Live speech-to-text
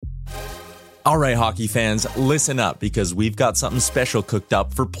All right, hockey fans, listen up because we've got something special cooked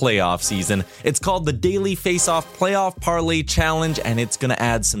up for playoff season. It's called the Daily Face-Off Playoff Parlay Challenge, and it's going to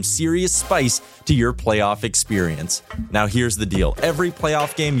add some serious spice to your playoff experience. Now, here's the deal. Every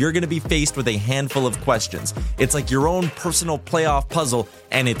playoff game, you're going to be faced with a handful of questions. It's like your own personal playoff puzzle,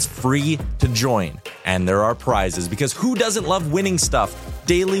 and it's free to join. And there are prizes, because who doesn't love winning stuff?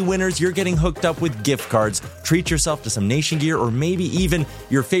 Daily winners, you're getting hooked up with gift cards. Treat yourself to some Nation gear or maybe even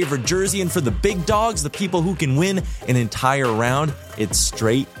your favorite jersey. And for the big dogs, the people who can win an entire round, it's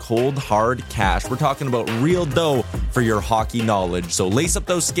straight, cold, hard cash. We're talking about real dough for your hockey knowledge. So lace up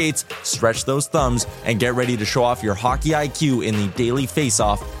those skates, stretch those thumbs, and get ready to show off your hockey IQ in the Daily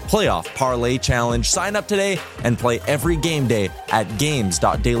Face-Off Playoff Parlay Challenge. Sign up today and play every game day at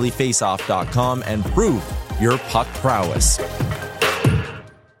games.dailyfaceoff.com and prove your puck prowess.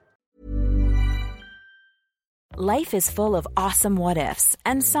 Life is full of awesome what-ifs,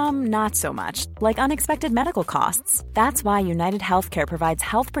 and some not so much, like unexpected medical costs. That's why United Healthcare provides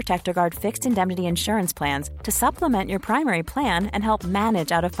Health Protector Guard fixed indemnity insurance plans to supplement your primary plan and help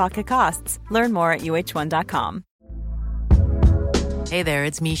manage out-of-pocket costs. Learn more at uh1.com. Hey there,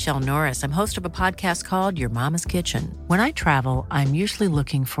 it's Michelle Norris. I'm host of a podcast called Your Mama's Kitchen. When I travel, I'm usually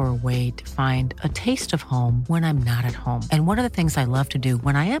looking for a way to find a taste of home when I'm not at home. And one of the things I love to do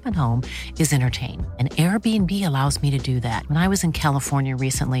when I am at home is entertain. And Airbnb allows me to do that. When I was in California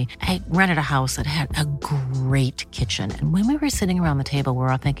recently, I rented a house that had a great kitchen. And when we were sitting around the table,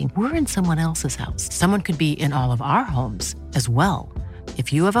 we're all thinking, we're in someone else's house. Someone could be in all of our homes as well.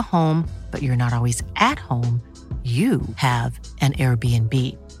 If you have a home, but you're not always at home, you have an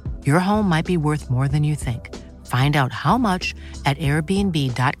Airbnb. Your home might be worth more than you think. Find out how much at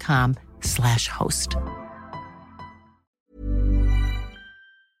airbnb.com/host.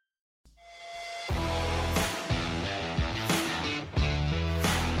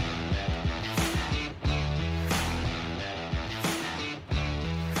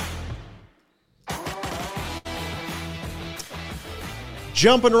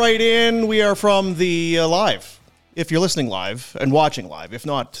 Jumping right in, we are from the live. If you're listening live and watching live, if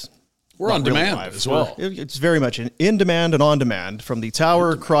not, we're on demand live as well. It's very much in demand and on demand from the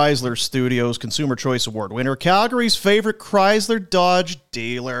Tower Chrysler Studios Consumer Choice Award winner, Calgary's favorite Chrysler Dodge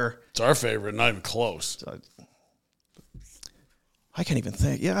dealer. It's our favorite, not even close. I can't even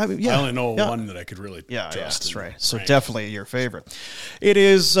think. I only know one that I could really trust. That's right. So definitely your favorite. It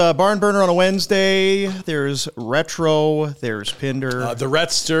is Barn Burner on a Wednesday. There's Retro. There's Pinder. The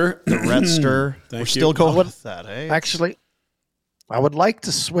Retster. The Retster. We're still going with that, hey? Actually, I would like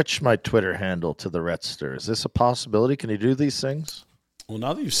to switch my Twitter handle to the Retster. Is this a possibility? Can you do these things? Well,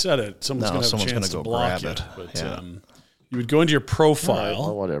 now that you've said it, someone's going to have a chance to block it. But you would go into your profile. Right,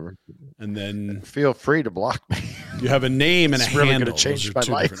 well, whatever. And then feel free to block me. You have a name and a handle. It's really going to change my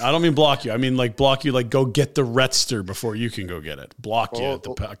life. Different. I don't mean block you. I mean like block you, like go get the Retster before you can go get it. Block you,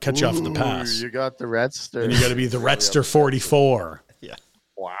 cut you off at the pass. You got the Retster. And you got to be the Retster 44. Yeah.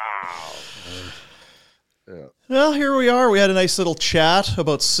 Wow. Yeah. Well, here we are. We had a nice little chat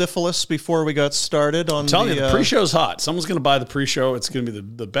about syphilis before we got started. I'm telling you, the pre-show's hot. Someone's going to buy the pre-show. It's going to be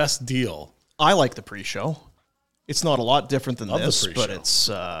the best deal. I like the pre-show. It's not a lot different than this, but it's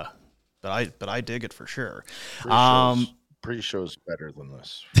but I dig it for sure. Pre-show's better than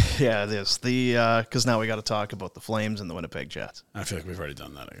this. Yeah, it is. Because now we got to talk about the Flames and the Winnipeg Jets. I feel like we've already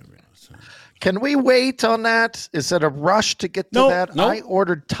done that. I gotta be honest. Can we wait on that? Is it a rush to get to that? No. I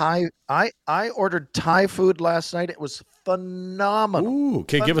ordered Thai. I ordered Thai food last night. It was phenomenal. Ooh,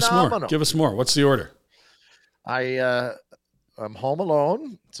 okay, give us more. Give us more. What's the order? I'm home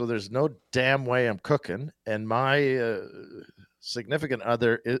alone, so there's no damn way I'm cooking. And my significant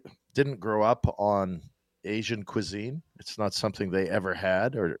other didn't grow up on Asian cuisine. It's not something they ever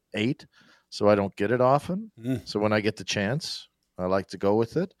had or ate, so I don't get it often. So when I get the chance, I like to go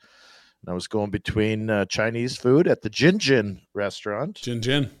with it. And I was going between Chinese food at the Jin Jin restaurant,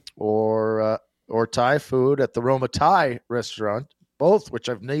 or Thai food at the Roma Thai restaurant, both which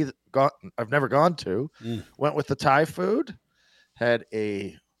I've never gone to. Went with the Thai food. Had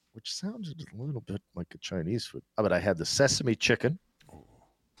which sounded a little bit like a Chinese food, but I had the sesame chicken.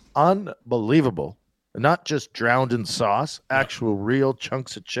 Unbelievable. Not just drowned in sauce, actual real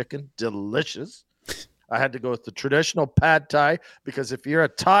chunks of chicken. Delicious. I had to go with the traditional pad Thai because if you're a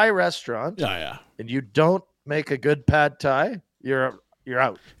Thai restaurant and you don't make a good pad Thai, you're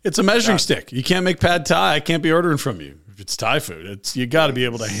out. It's a measuring stick. You can't make pad Thai. I can't be ordering from you. If it's Thai food, you got to be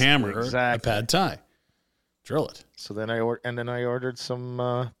able to hammer a pad Thai. Drill it. So then I ordered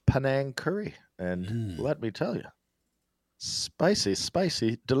some Penang curry, and let me tell you,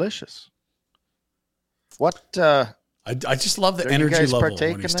 spicy, delicious. What? I I just love the Are you energy guys level when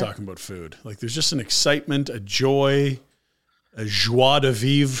partaking he's in it? talking about food. Like there's just an excitement, a joy, a joie de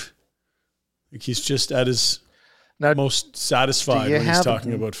vivre. Like he's just at his most satisfied when he's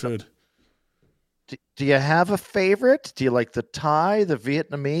talking about food. Do you have a favorite? Do you like the Thai, the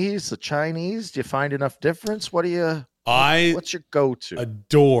Vietnamese, the Chinese? Do you find enough difference? What's your go-to?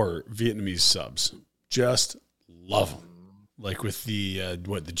 Adore Vietnamese subs. Just love them. Like with the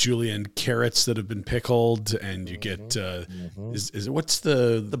julienne carrots that have been pickled, and you get what's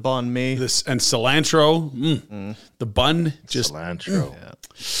the banh mi and cilantro. The bun just cilantro.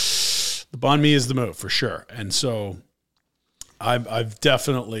 The banh mi is the move for sure. And so I've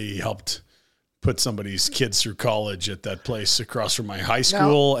definitely helped put somebody's kids through college at that place across from my high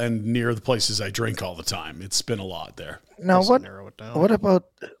school and near the places I drink all the time. It's been a lot there. Now what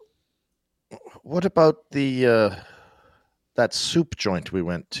about the that soup joint we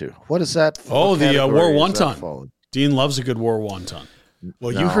went to? What is that? Oh, the War Wonton. Dean loves a good War Wonton.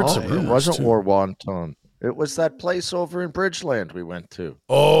 Well, you heard some rumors. It wasn't War Wonton. It was that place over in Bridgeland we went to.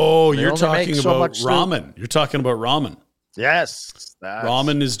 Oh, you're talking about ramen. You're talking about ramen. Yes.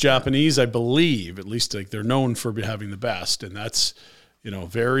 Ramen is Japanese, I believe. At least like they're known for having the best. And that's,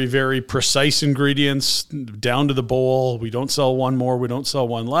 very, very precise ingredients down to the bowl. We don't sell one more. We don't sell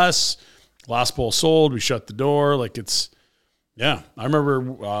one less. Last bowl sold. We shut the door. Like I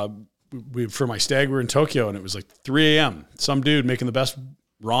remember for my stag, we were in Tokyo and it was like 3 a.m. Some dude making the best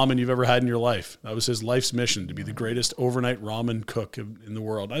ramen you've ever had in your life. That was his life's mission, to be the greatest overnight ramen cook in the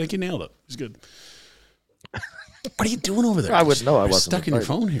world. I think he nailed it. He's good. What are you doing over there? I wouldn't know. I wasn't stuck in your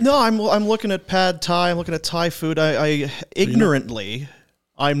phone here. No, I'm looking at pad Thai. I'm looking at Thai food. I ignorantly,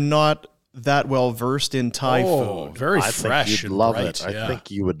 I'm not that well versed in Thai food. Very fresh and love bright. it. I think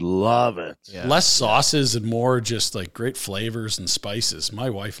you would love it. Yeah. Less sauces and more just like great flavors and spices.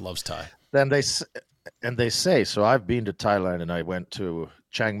 My wife loves Thai. Then they say, so I've been to Thailand and I went to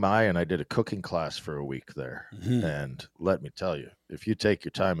Chiang Mai and I did a cooking class for a week there. Mm-hmm. And let me tell you, if you take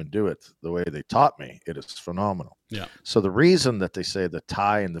your time and do it the way they taught me, it is phenomenal. Yeah. So the reason that they say the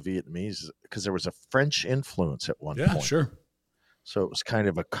Thai and the Vietnamese is because there was a French influence at one point. Yeah, sure. So it was kind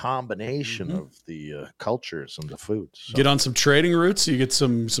of a combination of the cultures and the food. So. Get on some trading routes. You get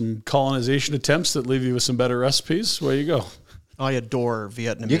some colonization attempts that leave you with some better recipes. Where you go. I adore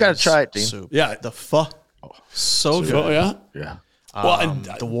Vietnamese. You got to try it, Dean. Soup. Yeah. The pho. So good. Oh, yeah? Yeah.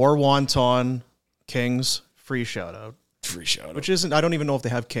 The War Wonton Kings, free shout out. Which isn't, I don't even know if they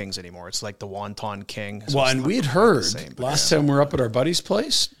have Kings anymore. It's like the Wonton King. So and we had heard last time we were up at our buddy's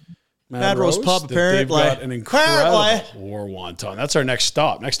place, Mad Rose Pub, apparently. They've got an incredible War Wonton. That's our next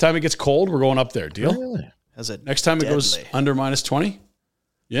stop. Next time it gets cold, we're going up there. Deal? Really? Next time it goes under -20?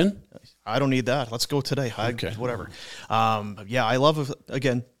 Yin? I don't need that. Let's go today. Okay. Whatever. I love,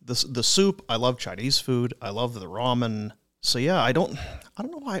 again, the soup. I love Chinese food. I love the ramen. So yeah, I don't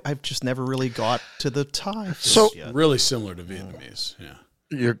know why I've just never really got to the Thai food yet. Really similar to Vietnamese. Yeah.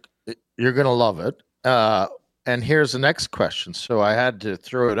 You're going to love it. And here's the next question. So I had to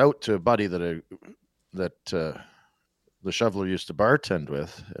throw it out to a buddy that the shoveler used to bartend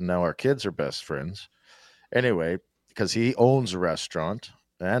with, and now our kids are best friends. Anyway, because he owns a restaurant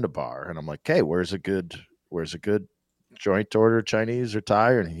and a bar, and I'm like, "Hey, where's a good joint to order, Chinese or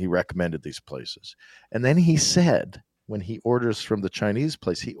Thai?" And he recommended these places. And then he said, when he orders from the Chinese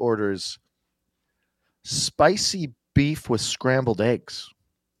place, he orders spicy beef with scrambled eggs.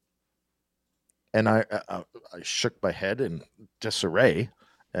 And I shook my head in disarray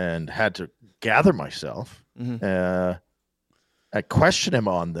and had to gather myself. Mm-hmm. I questioned him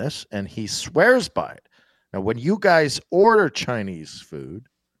on this, and he swears by it. Now, when you guys order Chinese food,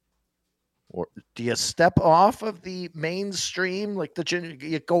 or do you step off of the mainstream, like the ginger?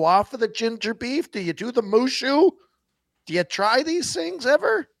 You go off of the ginger beef? Do you do the mushu? Do you try these things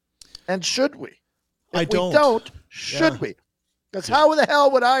ever? And should we? If we don't, should we? Because how the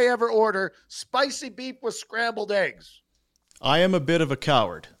hell would I ever order spicy beef with scrambled eggs? I am a bit of a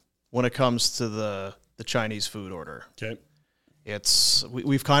coward when it comes to the Chinese food order. Okay.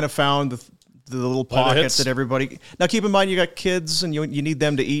 We've kind of found the little pockets that everybody... Now, keep in mind, you got kids and you need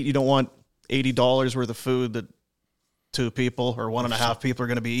them to eat. You don't want $80 worth of food that 2 people or 1.5 people are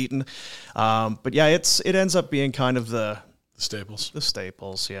going to be eating. But yeah, it ends up being kind of the staples. The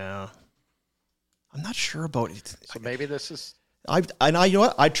staples, yeah. I'm not sure about it. So maybe this is... you know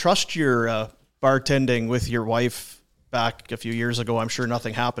what? I trust your bartending with your wife back a few years ago. I'm sure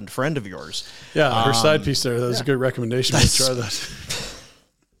nothing happened. Friend of yours. Yeah, her side piece there. That was a good recommendation. We'll try that.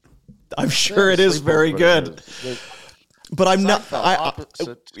 I'm sure it is very good. But I'm not.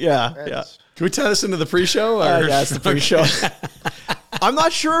 Yeah. Can we tie this into the pre-show? Yeah, it's the pre-show. I'm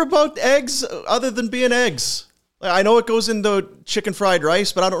not sure about eggs other than being eggs. I know it goes into chicken fried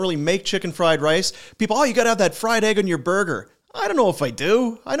rice, but I don't really make chicken fried rice. People, you got to have that fried egg on your burger. I don't know if I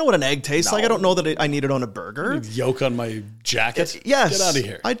do. I know what an egg tastes like. I don't know that I need it on a burger. Yolk on my jacket? Yes. Get out of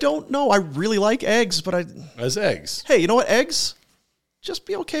here. I don't know. I really like eggs, but As eggs. Hey, you know what? Eggs? Just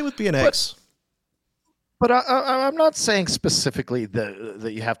be okay with being eggs. But I'm not saying specifically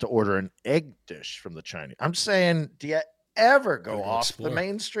that you have to order an egg dish from the Chinese. I'm saying, do you ever go off the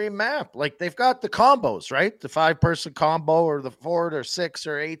mainstream map? Like, they've got the combos, right? The 5-person combo or the 4 or 6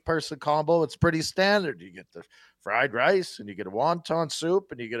 or 8-person combo. It's pretty standard. You get the fried rice and you get a wonton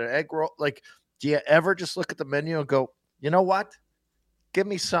soup and you get an egg roll. Like, do you ever just look at the menu and go, you know what? Give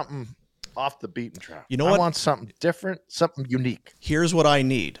me something off the beaten track. You know what? I want something different, something unique. Here's what I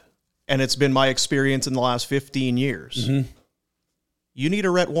need. And it's been my experience in the last 15 years. Mm-hmm. You need a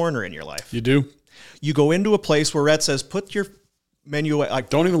Rhett Warner in your life. You do? You go into a place where Rhett says, put your menu away. Like,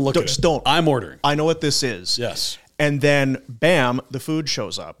 don't even look at it. Just don't. I'm ordering. I know what this is. Yes. And then, bam, the food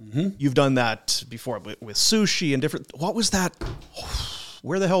shows up. Mm-hmm. You've done that before with sushi and different. What was that?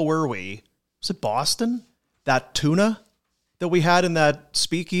 Where the hell were we? Was it Boston? That tuna that we had in that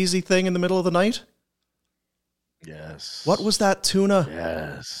speakeasy thing in the middle of the night? Yes. What was that tuna?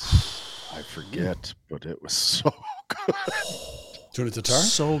 Yes. I forget, but it was so good. Tuna tartar?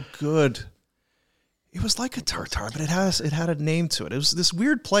 So good. It was like a tartar, but it had a name to it. It was this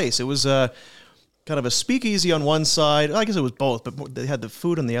weird place. It was kind of a speakeasy on one side. I guess it was both, but they had the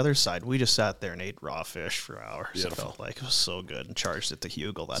food on the other side. We just sat there and ate raw fish for hours. Beautiful. It felt like it was so good, and charged it to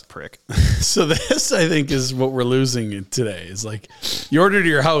Hugel, that prick. So this, I think, is what we're losing today. Is like, you order to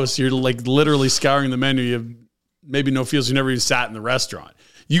your house, you're like literally scouring the menu. You have maybe no feels. You never even sat in the restaurant.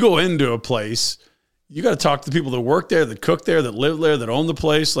 You go into a place, you got to talk to the people that work there, that cook there, that live there, that own the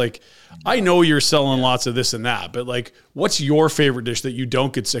place. Like, I know you're selling lots of this and that, but like, what's your favorite dish that you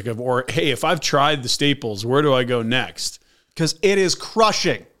don't get sick of? Or, hey, if I've tried the staples, where do I go next? Because it is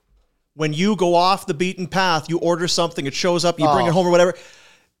crushing. When you go off the beaten path, you order something, it shows up, you bring it home or whatever.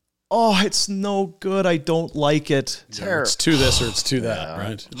 Oh, it's no good. I don't like it. It's to this or it's to that,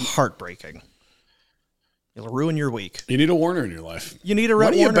 right? Heartbreaking. It'll ruin your week. You need a Warner in your life. You need a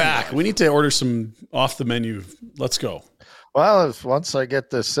Rhett When are Warner. you back? We need to order some off the menu. Let's go. Well, once I get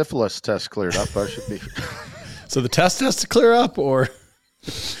the syphilis test cleared up, I should be. So the test has to clear up, or?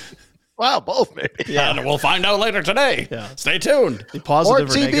 Well, both maybe. Yeah, we'll find out later today. Yeah. Stay tuned. Be positive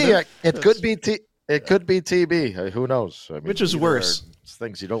or or TB. negative. It could be It could be TB. Who knows? I mean, Which is either worse?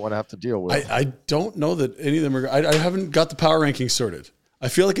 Things you don't want to have to deal with. I don't know that any of them are. I haven't got the power rankings sorted. I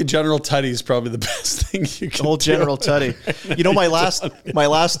feel like a General Tutty is probably the best thing you can. The whole General Tutty. You know, my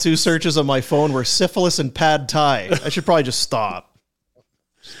last 2 searches on my phone were syphilis and pad thai. I should probably just stop.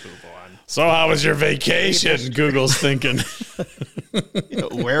 Just move on. So how was your vacation? Google's thinking.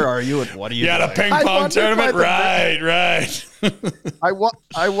 Where are you and what are you You doing? had a ping pong tournament? Right.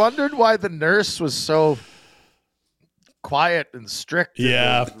 I wondered why the nurse was so quiet and strict in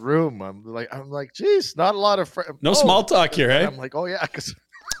the room. I'm like, geez, not a lot of no small talk here, eh? I'm like, oh yeah, because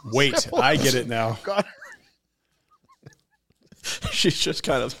wait, I get it now. God. She's just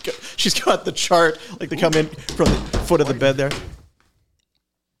she's got the chart, like they come in from the foot of the bed there.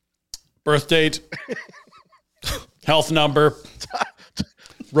 Birth date, health number,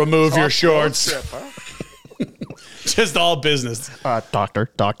 remove your shorts. Trip, huh? Just all business. Doctor,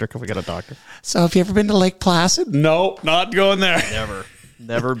 can we get a doctor? So have you ever been to Lake Placid? No, not going there.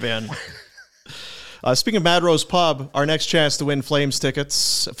 Never been. Speaking of Mad Rose Pub, our next chance to win Flames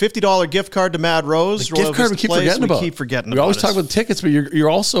tickets, a $50 gift card to Mad Rose. The gift card we keep forgetting about. We always talk about the tickets, but you're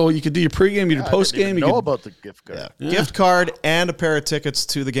also, you could do your pregame, you do postgame. You know about the gift card. Yeah. Gift card and a pair of tickets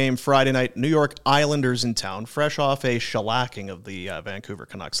to the game Friday night. New York Islanders in town, fresh off a shellacking of the Vancouver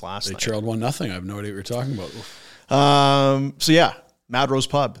Canucks last night. They trailed 1-0. I have no idea what you're talking about. So yeah, Mad Rose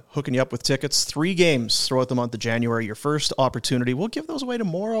Pub, hooking you up with tickets. 3 games throughout the month of January. Your first opportunity. We'll give those away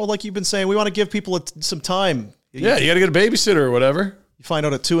tomorrow. Like you've been saying, we want to give people some time. Yeah, you got to get a babysitter or whatever. You find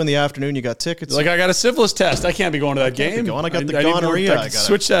out at 2 p.m, you got tickets. Like, I got a syphilis test. I can't be going to that game. I got the gonorrhea. I could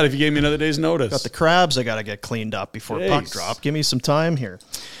switch that if you gave me another day's notice. Got the crabs I got to get cleaned up before puck drop. Give me some time here.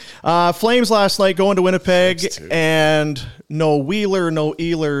 Flames last night going to Winnipeg, and no Wheeler, no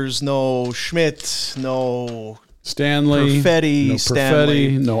Ehlers, no Schmidt, no Stanley,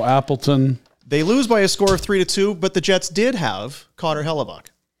 Perfetti, no Appleton. They lose by a score of 3-2, but the Jets did have Connor Hellebuck.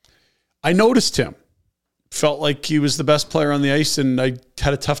 I noticed him. Felt like he was the best player on the ice, and I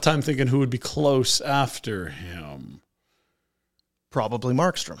had a tough time thinking who would be close after him. Probably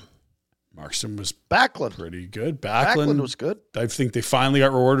Markstrom. Markstrom was Backlund. Pretty good. Backlund was good. I think they finally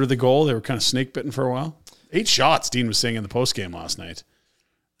got rewarded the goal. They were kind of snake bitten for a while. 8 shots, Dean was saying in the post game last night.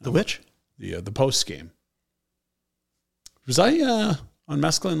 The which? The post game. Was I on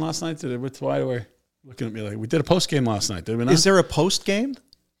mescaline last night? Why are we looking at me like we did a post game last night? Did we not? Is there a post game?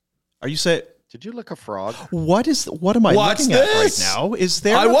 Are you saying? Did you lick a frog? What am I looking at right now? Is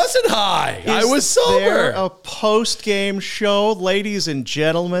there? I wasn't high. I was sober. Is there a post game show, ladies and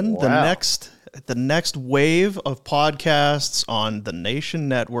gentlemen? Wow. The next wave of podcasts on the Nation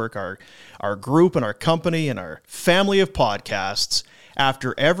Network, our group and our company and our family of podcasts.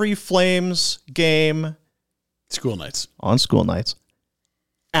 After every Flames game, school nights,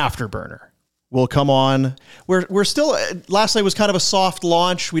 Afterburner will come on. We're still, last night was kind of a soft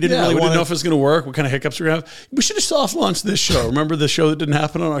launch. We didn't really want to know if it's going to work, what kind of hiccups we're going to have. We should have soft launched this show. Remember the show that didn't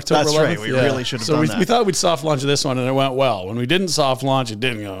happen on October 11th? That's right. We really should have done that. We thought we'd soft launch this one, and it went well. When we didn't soft launch, it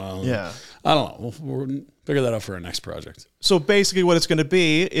didn't go well. Yeah. I don't know. We'll figure that out for our next project. So basically what it's going to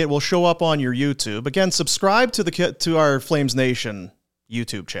be, it will show up on your YouTube. Again, subscribe to our Flames Nation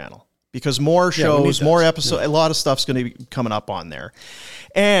YouTube channel. Because more shows, more episodes, a lot of stuff's going to be coming up on there.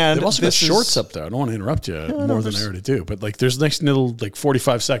 And they've also got shorts up there. I don't want to interrupt you more than I already do. But like there's nice little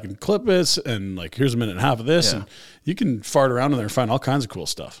 45-second clips and like here's a minute and a half of this. Yeah. And you can fart around in there and find all kinds of cool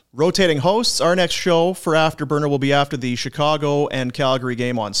stuff. Rotating hosts. Our next show for Afterburner will be after the Chicago and Calgary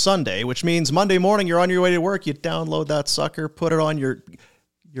game on Sunday, which means Monday morning you're on your way to work. You download that sucker, put it on your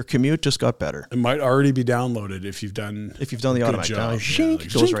commute just got better. It might already be downloaded if you've done the automatic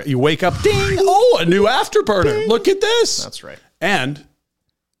download. Goes right. You wake up, ding! Oh, a new Afterburner. Ding. Look at this. That's right. And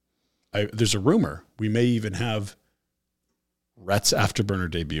there's a rumor we may even have Rhett's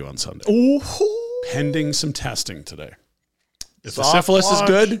Afterburner debut on Sunday. Ooh. Pending some testing today. If the syphilis is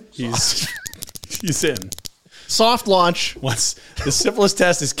good, he's in. Soft launch. Once the syphilis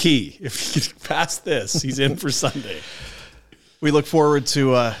test is key. If he can pass this, he's in for Sunday. We look forward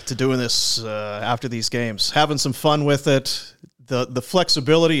to doing this after these games, having some fun with it. The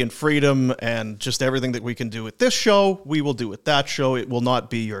flexibility and freedom and just everything that we can do with this show, we will do with that show. It will not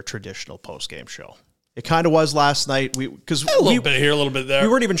be your traditional post-game show. It kind of was last night. Because a little bit here, a little bit there. We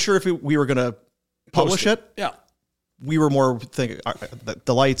weren't even sure if we were going to publish it. Yeah. We were more thinking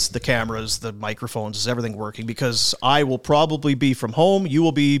the lights, the cameras, the microphones, is everything working? Because I will probably be from home. You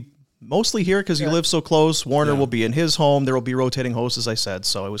will be mostly here because you live so close. Warner will be in his home. There will be rotating hosts, as I said.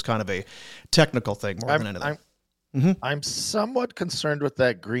 So it was kind of a technical thing more than anything. I'm somewhat concerned with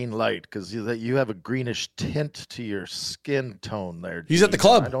that green light because you have a greenish tint to your skin tone there. He's at the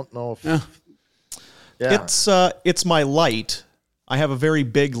club. I don't know if... It's my light. I have a very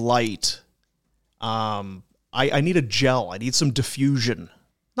big light. I need a gel. I need some diffusion.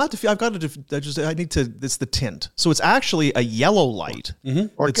 I've got I need to, it's the tint. So it's actually a yellow light.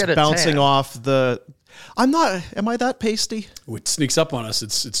 Or it's bouncing off the, am I that pasty? It sneaks up on us.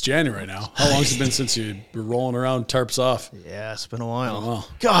 It's January now. How long has it been since you were rolling around tarps off? Yeah, it's been a while.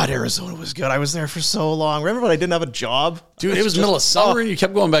 God, Arizona was good. I was there for so long. Remember when I didn't have a job? Dude, it was middle of summer. You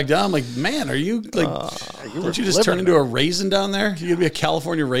kept going back down. I'm like, man, are you like, weren't you just turn into a raisin down there? You going to be a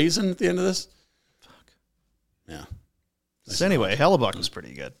California raisin at the end of this? Fuck. Yeah. So anyway, Hellebuck was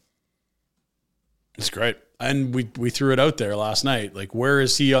pretty good. It's great. And we threw it out there last night. Like, where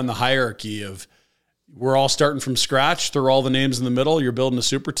is he on the hierarchy of we're all starting from scratch, throw all the names in the middle, you're building a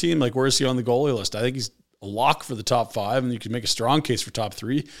super team? Like, where is he on the goalie list? I think he's a lock for the top 5, and you can make a strong case for top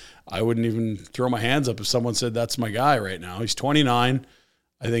 3. I wouldn't even throw my hands up if someone said that's my guy right now. He's 29.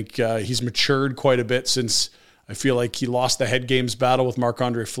 I think he's matured quite a bit since I feel like he lost the head games battle with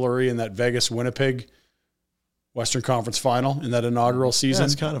Marc-Andre Fleury in that Vegas-Winnipeg Western Conference final in that inaugural season.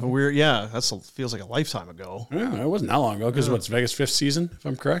 That's kind of a weird, feels like a lifetime ago. Yeah, it wasn't that long ago because it's Vegas' 5th season, if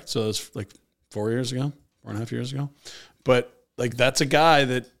I'm correct. So it was like 4.5 years ago. But like that's a guy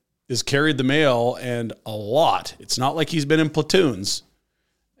that has carried the mail and a lot. It's not like he's been in platoons.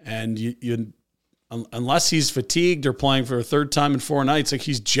 And you unless he's fatigued or playing for a third time in 4 nights, like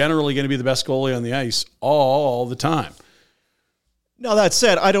he's generally going to be the best goalie on the ice all the time. Now, that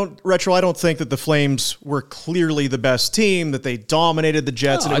said, I don't think that the Flames were clearly the best team, that they dominated the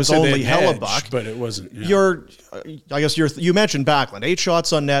Jets, and it was only Hellebuck. But it wasn't. You mentioned Backlund. 8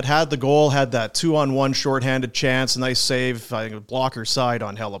 shots on net, had the goal, had that 2-on-1 shorthanded chance, a nice save, I think a blocker side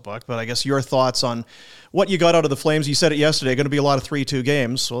on Hellebuck. But I guess your thoughts on what you got out of the Flames. You said it yesterday, going to be a lot of 3-2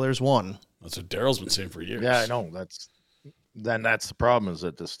 games. Well, there's one. That's what Daryl's been saying for years. Yeah, I know. That's the problem, is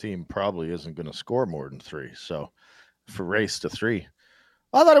that this team probably isn't going to score more than 3. So for race to 3.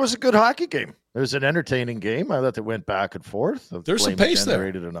 I thought it was a good hockey game. It was an entertaining game. I thought it went back and forth. There's some pace there.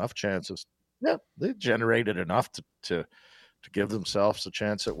 Generated enough chances. Yeah, they generated enough to give themselves a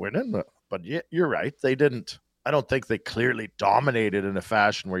chance at winning. But yeah, you're right. They didn't. I don't think they clearly dominated in a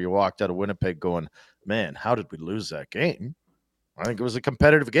fashion where you walked out of Winnipeg going, man, how did we lose that game? I think it was a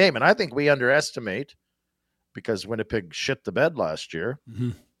competitive game. And I think we underestimate because Winnipeg shit the bed last year.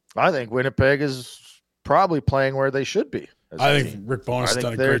 Mm-hmm. I think Winnipeg is probably playing where they should be. I think Rick Bowness has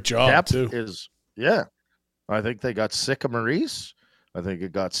done a great job too. I think they got sick of Maurice. I think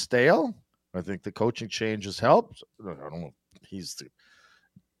it got stale. I think the coaching change has helped. I don't know if he's the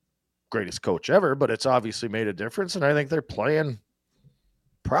greatest coach ever, but it's obviously made a difference. And I think they're playing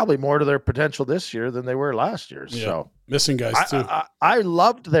probably more to their potential this year than they were last year. Yeah. So missing guys too. I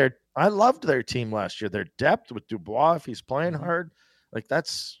loved their team last year. Their depth with Dubois, if he's playing hard, like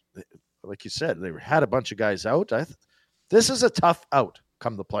that's like you said, they had a bunch of guys out. This is a tough out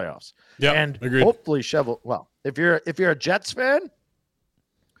come the playoffs. Yeah, and agreed. Hopefully if you're a Jets fan,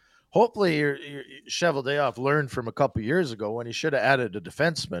 hopefully your Cheveldayoff learned from a couple years ago when he should have added a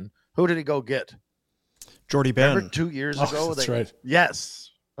defenseman. Who did he go get? Jordy Ben. Remember 2 years ago? That's right.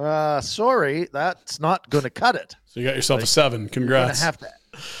 Yes. Sorry, that's not going to cut it. So you got yourself a 7. Congrats. You're gonna have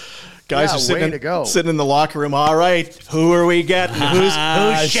to. Guys are sitting in the locker room. All right, who are we getting? Who's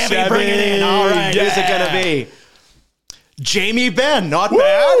Chevy bringing in? All right, who's it going to be? Jamie Benn, not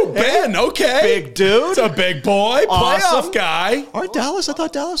bad. Ben, okay. Big dude. It's a big boy. Awesome. Playoff guy. Or Dallas. I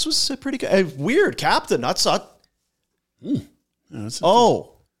thought Dallas was pretty good. Weird captain. That's not.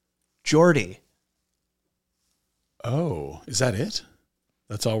 Jordy. Oh, is that it?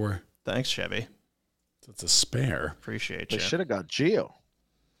 That's all we're. Thanks, Chevy. That's a spare. Appreciate you. They should have got Gio.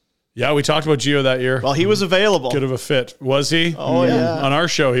 Yeah, we talked about Gio that year. Well, he was available. Good of a fit. Was he? Oh, yeah. On our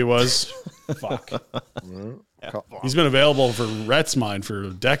show, he was. Fuck. He's been available for Rhett's mind for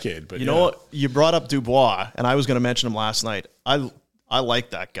a decade. But you know what? You brought up Dubois, and I was going to mention him last night. I like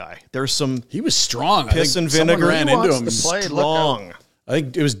that guy. There's some. He was strong. Piss and vinegar. Ran into him. Strong. I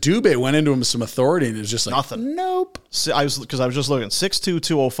think it was Dubé went into him with some authority, and it was just like nothing. Nope. I was just looking. 6'2",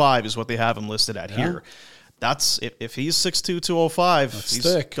 205 is what they have him listed at here. That's if he's 6'2", 205. He's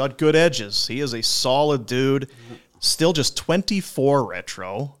thick. Got good edges. He is a solid dude. Still just 24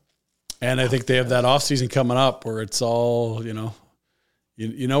 retro. And I think they have that offseason coming up where it's all, you know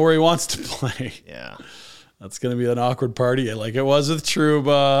where he wants to play. Yeah. That's going to be an awkward party, like it was with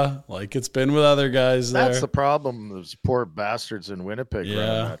Trouba, like it's been with other guys there. That's the problem. Those poor bastards in Winnipeg running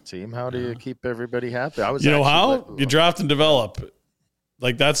that team. How do you keep everybody happy? You draft and develop.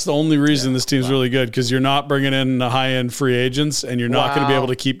 Like that's the only reason this team's really good, because you're not bringing in the high-end free agents, and you're not going to be able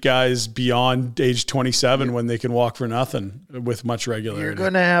to keep guys beyond age 27 when they can walk for nothing with much regularity. You're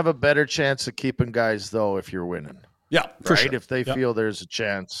going to have a better chance of keeping guys, though, if you're winning. Yeah, for sure. If they feel there's a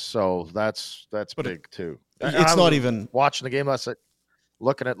chance. So that's big, too. It's not even watching the game last night,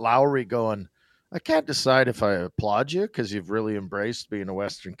 looking at Lowry going, I can't decide if I applaud you because you've really embraced being a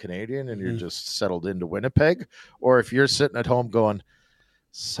Western Canadian and you're just settled into Winnipeg, or if you're sitting at home going,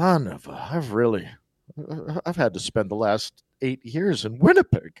 son of a, I've had to spend the last 8 years in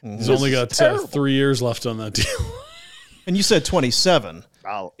Winnipeg. He's only got 3 years left on that deal. And you said 27.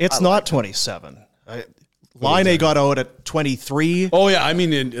 It's not 27. Line got out at 23. Oh, yeah. I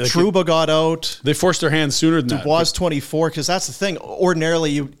mean, Trouba got out. They forced their hand sooner than Dubois 24, because that's the thing.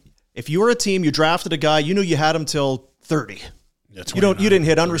 Ordinarily, if you were a team, you drafted a guy, you knew you had him till 30. Yeah, you didn't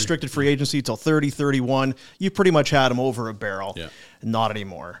hit unrestricted free agency till 30, 31. You pretty much had him over a barrel. Yeah. Not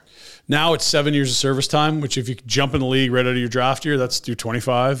anymore. Now it's 7 years of service time, which if you jump in the league right out of your draft year, that's through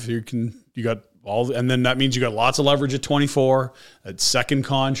 25. You got all, and then that means you got lots of leverage at 24. That second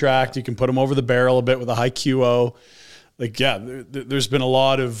contract, you can put them over the barrel a bit with a high QO. There's been a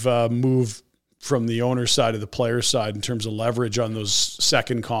lot of move from the owner's side to the player's side in terms of leverage on those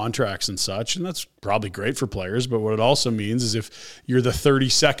second contracts and such. And that's probably great for players. But what it also means is if you're the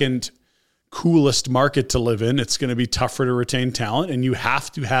 32nd coolest market to live in, it's going to be tougher to retain talent, and you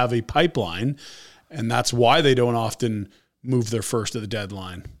have to have a pipeline. And that's why they don't often move their first at the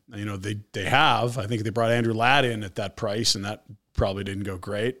deadline. They have. I think they brought Andrew Ladd in at that price, and that probably didn't go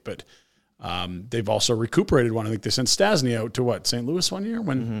great. But they've also recuperated one. I think they sent Stasny out to St. Louis one year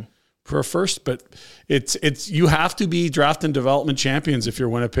for a first. But it's you have to be draft and development champions if you're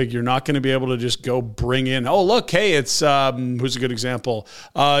Winnipeg. You're not going to be able to just go bring in. Oh, look, hey, it's who's a good example?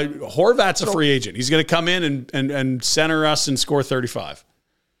 Horvat's a free agent. He's going to come in and center us and score 35.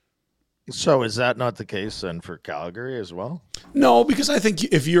 So is that not the case then for Calgary as well? No, because I think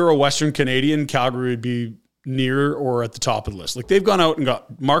if you're a Western Canadian, Calgary would be near or at the top of the list. Like they've gone out and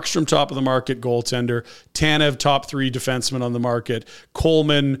got Markstrom top of the market, goaltender, Tanev top 3 defenseman on the market,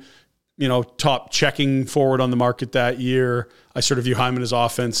 Coleman, top checking forward on the market that year. I sort of view Hyman as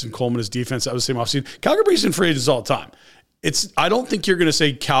offense and Coleman as defense. That was the same offseason. Calgary brings in free agents all the time. I don't think you're going to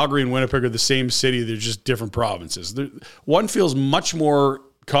say Calgary and Winnipeg are the same city. They're just different provinces. One feels much more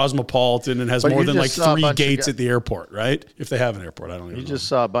cosmopolitan and has more than like 3 gates at the airport, right? If they have an airport, I don't know. You just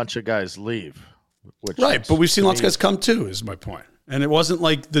saw a bunch of guys leave. Which right, but we've seen lots of guys come too, is my point. And it wasn't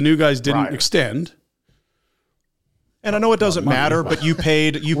like the new guys didn't extend. And I know it doesn't matter, but you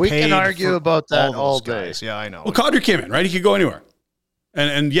paid. We can argue about that all day. Guys. Yeah, I know. Well, Kadri came in, right? He could go anywhere.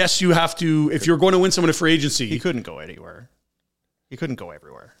 And yes, you have to, if you're going to win someone in free agency. He couldn't go anywhere. He couldn't go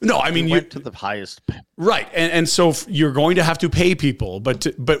everywhere. No, I mean, you went to the highest. Right. And so you're going to have to pay people. But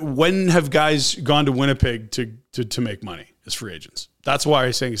when have guys gone to Winnipeg to make money as free agents? That's why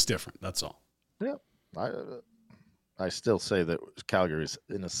I'm saying it's different. That's all. Yeah. I still say that Calgary's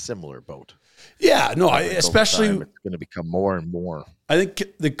in a similar boat. Yeah, no, especially it's going to become more and more. I think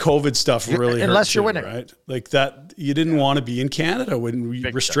the COVID stuff really unless you're winning, right? Like that, you didn't want to be in Canada when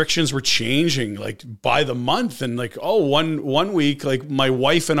restrictions were changing, like by the month, and like one week, like my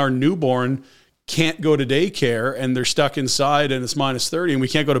wife and our newborn can't go to daycare, and they're stuck inside, and it's -30, and we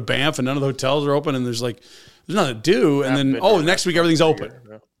can't go to Banff, and none of the hotels are open, and there's nothing to do, and then next week everything's open.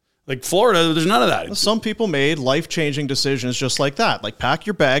 Yeah. Like Florida, there's none of that. Some people made life-changing decisions just like that. Like, pack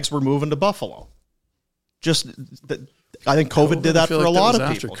your bags, we're moving to Buffalo. I think COVID did that for a lot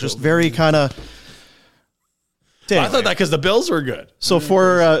of people. Just very kind of. I thought that because the Bills were good. So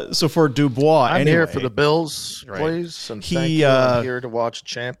for Dubois, I'm here for the Bills, please, and thank you. I'm here to watch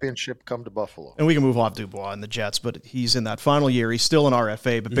championship come to Buffalo. And we can move off Dubois and the Jets, but he's in that final year. He's still an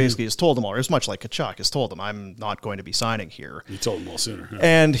RFA, but basically has told them all. It's much like Kachuk has told them, I'm not going to be signing here. He told them all sooner. Yeah.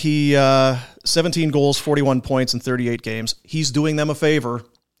 And he 17 goals, 41 points in 38 games. He's doing them a favor.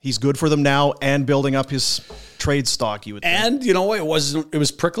 He's good for them now and building up his trade stock, you would think. And you know what? It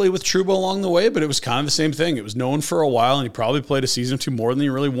was prickly with Trouba along the way, but it was kind of the same thing. It was known for a while, and he probably played a season or two more than he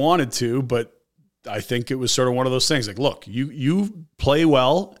really wanted to, but I think it was sort of one of those things. Like, look, you play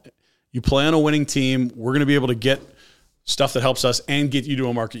well, you play on a winning team, we're going to be able to get stuff that helps us and get you to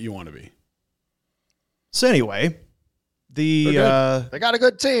a market you want to be. So anyway, they got a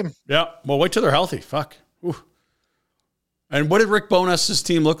good team. Yeah. Well, wait till they're healthy. Fuck. Ooh. And what did Rick Bowness's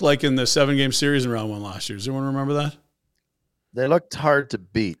team look like in the 7-game series in round 1 last year? Does anyone remember that? They looked hard to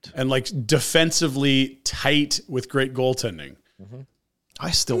beat. And like defensively tight with great goaltending. Mm-hmm.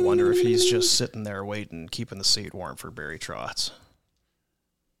 I still wonder if he's just sitting there waiting, keeping the seat warm for Barry Trotz.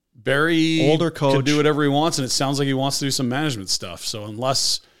 Barry older coach can do whatever he wants, and it sounds like he wants to do some management stuff. So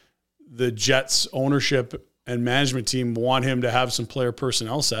unless the Jets ownership and management team want him to have some player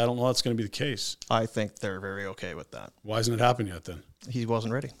personnel set, I don't know that's going to be the case. I think they're very okay with that. Why hasn't it happened yet then? He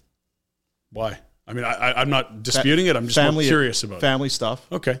wasn't ready. Why? I mean, I'm not disputing it. I'm just more curious about family stuff.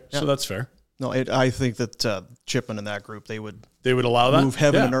 Okay, so that's fair. No, I think that Chipman and that group, they would allow that, move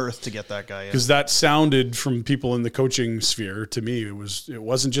heaven and earth to get that guy in. Because that sounded from people in the coaching sphere to me, it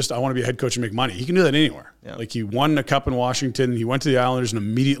wasn't just I want to be a head coach and make money. He can do that anywhere. Yeah. Like he won a cup in Washington, he went to the Islanders, and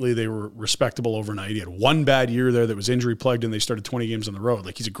immediately they were respectable overnight. He had one bad year there that was injury plagued, and they started 20 games on the road.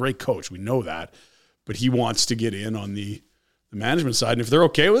 Like he's a great coach, we know that, but he wants to get in on the management side, and if they're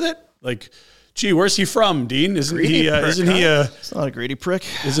okay with it, like. Gee, where's he from, Dean? Isn't he It's not a greedy prick.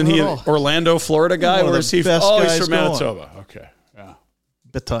 Isn't he an Orlando, Florida guy? Where's he from? Oh, he's from Manitoba. Okay. Yeah.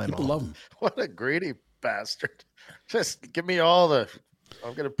 Bit time. People love him. What a greedy bastard. Just give me I'm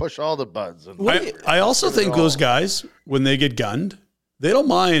going to push all the buds. I also think those guys, when they get gunned, they don't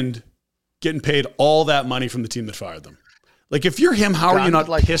mind getting paid all that money from the team that fired them. Like, if you're him, how are you not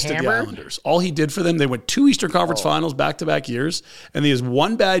pissed at the Islanders? All he did for them, they went 2 Eastern Conference Finals back-to-back years, and he has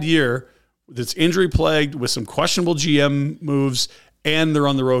one bad year that's injury plagued with some questionable GM moves, and they're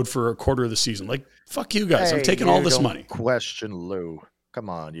on the road for a quarter of the season. Like, fuck you guys. I'm taking all this money. Question Lou. Come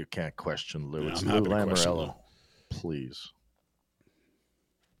on, you can't question Lou. It's Lou Lamoriello. Please.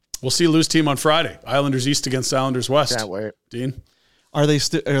 We'll see Lou's team on Friday. Islanders East against Islanders West. Can't wait. Dean? Are they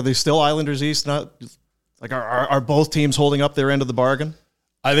still Islanders East? Not like are both teams holding up their end of the bargain?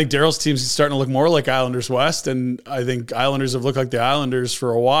 I think Daryl's team's starting to look more like Islanders West, and I think Islanders have looked like the Islanders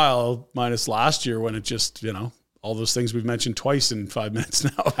for a while, minus last year when it just, all those things we've mentioned twice in 5 minutes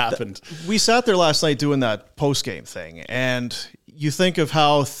now happened. We sat there last night doing that post-game thing, and you think of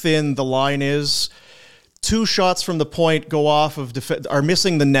how thin the line is. 2 shots from the point go off of are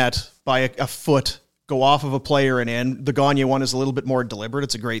missing the net by a foot, go off of a player and in. The Gagne one is a little bit more deliberate.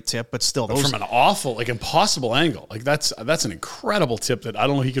 It's a great tip, but still. From an awful, impossible angle. Like that's an incredible tip that I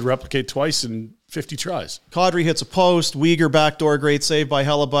don't know he could replicate twice in 50 tries. Kadri hits a post. Uyghur backdoor, great save by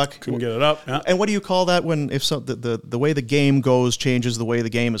Hellebuck. Couldn't get it up. Yeah. And what do you call that when the way the game goes changes the way the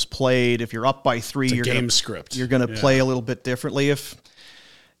game is played? If you're up by 3, you're script. You're going to play a little bit differently.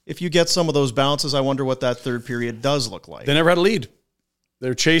 If you get some of those bounces, I wonder what that third period does look like. They never had a lead.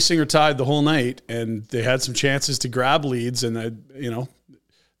 They're chasing or tied the whole night, and they had some chances to grab leads, and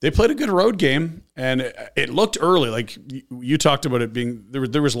They played a good road game, and it looked early. Like you talked about it being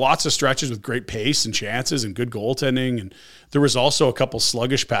there was lots of stretches with great pace and chances and good goaltending, and there was also a couple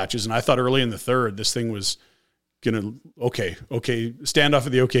sluggish patches. And I thought early in the third, this thing was gonna stand off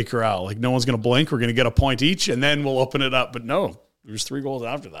at the OK Corral. Like no one's gonna blink. We're gonna get a point each, and then we'll open it up. But no, there was 3 goals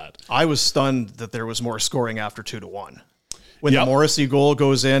after that. I was stunned that there was more scoring after 2-1. When the Morrissey goal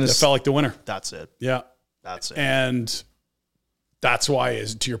goes in, it felt like the winner. That's it. Yeah, that's it. And that's why,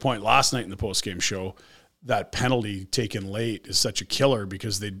 as to your point last night in the post-game show, that penalty taken late is such a killer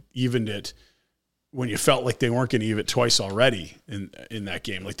because they evened it when you felt like they weren't going to even it twice already in that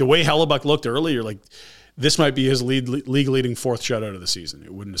game. Like the way Hellebuck looked earlier, like this might be his league-leading 4th shutout of the season.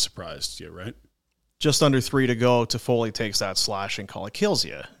 It wouldn't have surprised you, right? Just under 3 to go, Toffoli takes that slashing call. It kills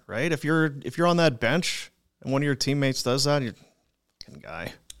you, right? If you're on that bench and one of your teammates does that, you're a fucking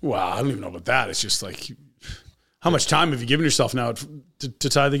guy. Well, I don't even know about that. It's just like, how much time have you given yourself now to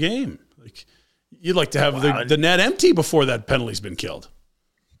tie the game? Like, you'd like to have the net empty before that penalty's been killed.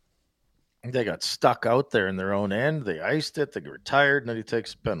 They got stuck out there in their own end. They iced it. They got retired, and then he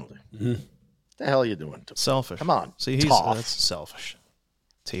takes a penalty. Mm-hmm. What the hell are you doing? Selfish. Come on. See, that's selfish.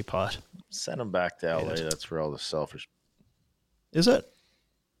 Teapot. Send him back to LA. That's where all the selfish. Is it?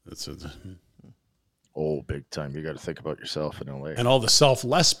 Big time. You got to think about yourself in LA. And all the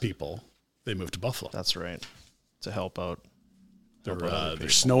selfless people, they moved to Buffalo. That's right. To help out. They're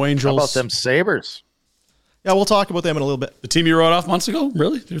snow angels. How about them Sabres? Yeah, we'll talk about them in a little bit. The team you wrote off months ago?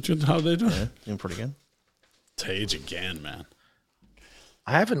 Really? How are they doing? Yeah, doing pretty good. Tage again, man.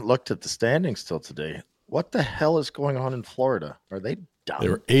 I haven't looked at the standings till today. What the hell is going on in Florida? Are they dumb? They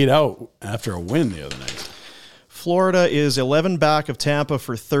were 8 out after a win the other night. Florida is 11 back of Tampa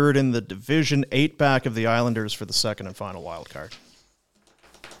for 3rd in the division, 8 back of the Islanders for the 2nd and final wild card.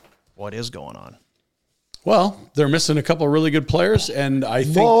 What is going on? Well, they're missing a couple of really good players, and I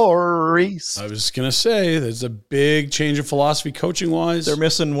think Maurice. I was going to say there's a big change of philosophy coaching-wise. They're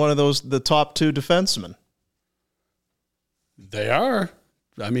missing one of the top 2 defensemen. They are.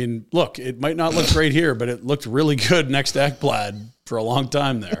 I mean, look, it might not look great here, but it looked really good next to Ekblad for a long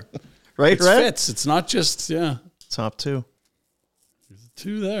time there. Right? It fits. It's not just, top 2. There's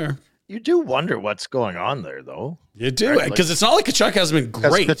 2 there. You do wonder what's going on there, though. You do, because it's not like Tkachuk hasn't been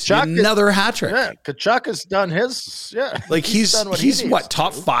great. Another hat trick. Yeah, Tkachuk has done his. Yeah, like he's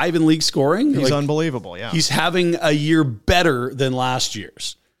top 5 in league scoring. He's unbelievable. Yeah, he's having a year better than last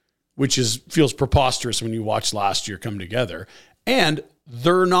year's, which feels preposterous when you watch last year come together. And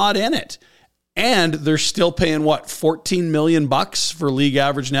they're not in it, and they're still paying $14 million for league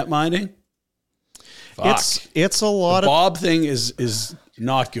average net minding. Fuck. It's a lot. The Bob thing is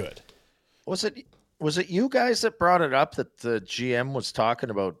not good. Was it you guys that brought it up that the GM was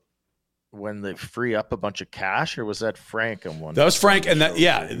talking about when they free up a bunch of cash, or was that Frank on one? That was Frank, and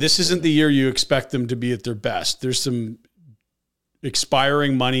this isn't the year you expect them to be at their best. There's some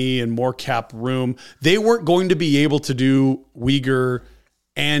expiring money and more cap room. They weren't going to be able to do Uyghur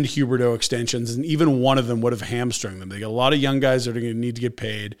and Huberdeau extensions, and even one of them would have hamstrung them. They got a lot of young guys that are going to need to get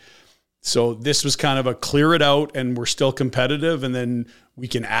paid. So this was kind of a clear it out, and we're still competitive, and then we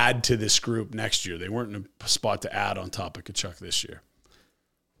can add to this group next year. They weren't in a spot to add on top of Tkachuk this year.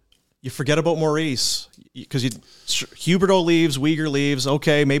 You forget about Maurice because Huberdeau leaves, Uyghur leaves.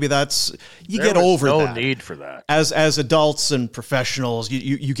 Okay, maybe get over that. No need for that. As adults and professionals,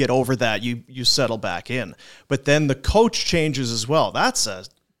 you get over that. You settle back in. But then the coach changes as well. That's a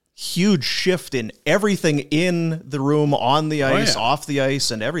huge shift in everything in the room, on the ice, off the ice,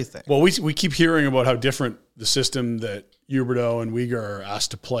 and everything. Well, we keep hearing about how different the system that Huberdeau and Uyghur are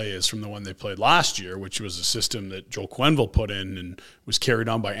asked to play is from the one they played last year, which was a system that Joel Quenneville put in and was carried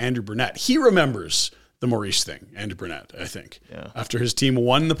on by Andrew Burnett. He remembers the Maurice thing, Andrew Burnett, I think. Yeah. After his team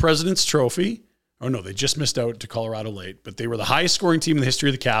won the President's Trophy. Oh, no, they just missed out to Colorado late, but they were the highest scoring team in the history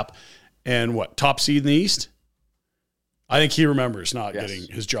of the Cap and top seed in the East? I think he remembers not getting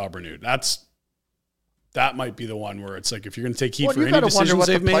his job renewed. That might be the one where it's like, if you're going to take heat for any decisions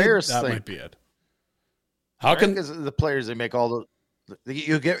they've made, that might be it. How can the players, they make all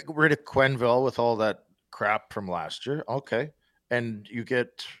you get rid of Quenneville with all that crap from last year. Okay. And you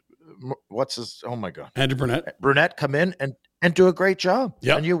get, oh my God. Andrew Burnett. Burnett come in and do a great job.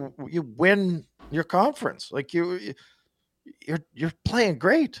 Yeah. And you win your conference. Like you're playing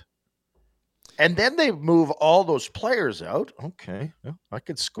great. And then they move all those players out. Okay. Yeah, I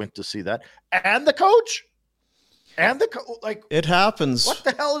could squint to see that. And the coach. It happens. What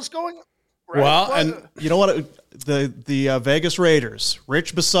the hell is going on? Right. Well, and you know what? The Vegas Raiders,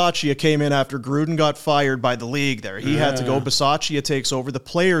 Rich Bisaccia came in after Gruden got fired by the league there. He had to go. Bisaccia takes over. The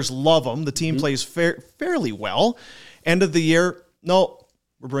players love him. The team plays fairly well. End of the year, no,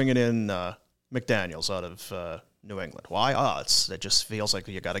 we're bringing in McDaniels out of New England. Why? It just feels like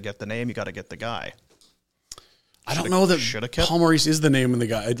you got to get the name, you got to get the guy. I don't know that Paul Maurice is the name of the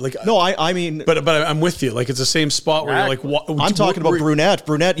guy. No, I mean, but I'm with you. Like, it's the same spot where you're like, what? I'm talking about Brunette.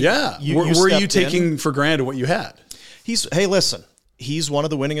 Brunette. Yeah. Were you taking for granted what you had? Hey, listen, he's one of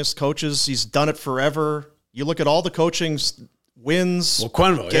the winningest coaches. He's done it forever. You look at all the coaching wins,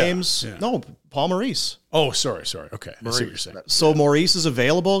 Quenneville, games. Yeah. No, Paul Maurice. Oh, sorry. Okay. I see what you're saying. So Maurice is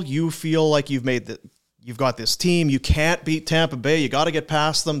available. You feel like you've got this team. You can't beat Tampa Bay. You got to get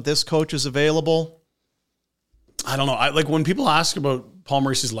past them. This coach is available. I don't know. When people ask about Paul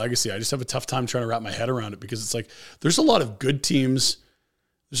Maurice's legacy, I just have a tough time trying to wrap my head around it because it's like there's a lot of good teams,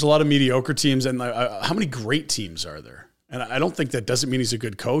 there's a lot of mediocre teams, and how many great teams are there? And I don't think that doesn't mean he's a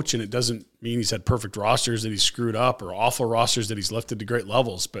good coach, and it doesn't mean he's had perfect rosters that he's screwed up or awful rosters that he's lifted to great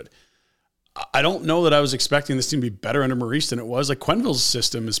levels. But I don't know that I was expecting this team to be better under Maurice than it was. Like, Quenneville's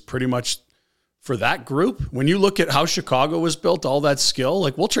system is pretty much for that group. When you look at how Chicago was built, all that skill,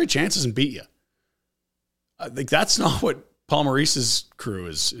 we'll trade chances and beat you. I think that's not what Paul Maurice's crew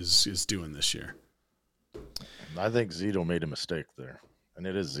is doing this year. I think Zito made a mistake there, and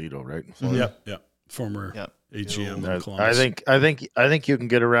it is Zito, right? Yeah. Former AGM in Columbus. I think you can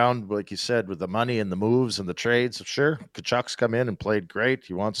get around, like you said, with the money and the moves and the trades. Sure, Kachuk's come in and played great.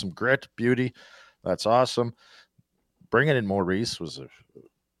 You want some grit, beauty. That's awesome. Bringing in Maurice was a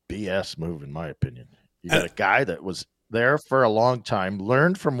BS move, in my opinion. You got a guy that was there for a long time,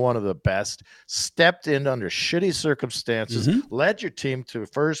 learned from one of the best, stepped in under shitty circumstances, led your team to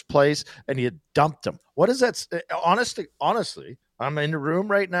first place, and you dumped him. What is that? Honestly, I'm in the room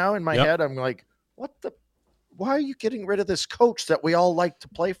right now in my head. I'm like, why are you getting rid of this coach that we all like to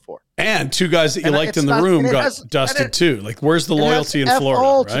play for? And two guys that you liked in the room got dusted too. Like, where's the loyalty in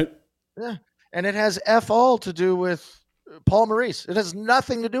Florida, right? Yeah. And it has all to do with Paul Maurice. It has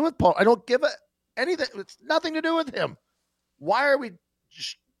nothing to do with Paul. I don't give anything. It's nothing to do with him. Why are we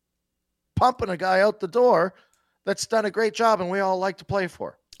just pumping a guy out the door that's done a great job and we all like to play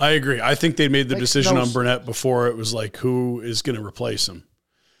for? I agree. I think they made the decision on Burnett before it was like, who is going to replace him?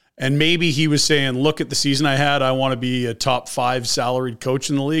 And maybe he was saying, look at the season I had. I want to be a top 5 salaried coach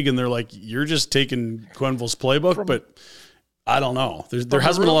in the league. And they're like, you're just taking Quenneville's playbook. But I don't know. There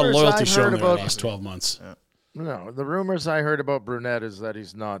hasn't been a lot of loyalty shown in the last 12 months. Yeah. No, the rumors I heard about Brunette is that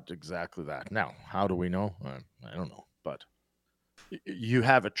he's not exactly that. Now, how do we know? I don't know. But you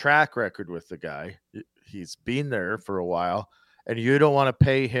have a track record with the guy. He's been there for a while, and you don't want to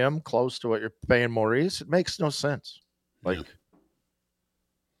pay him close to what you're paying Maurice. It makes no sense.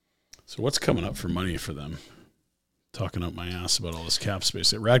 So what's coming up for money for them? Talking up my ass about all this cap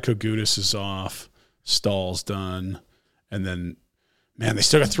space. Radko Gudas is off. Stahl's done. And then, man, they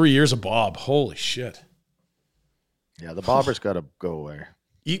still got 3 years of Bob. Holy shit. Yeah, the Bobber's got to go away.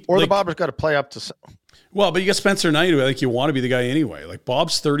 The Bobber's got to play up to... Well, but you got Spencer Knight, who I think you want to be the guy anyway. Like,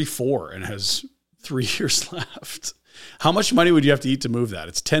 Bob's 34 and has 3 years left. How much money would you have to eat to move that?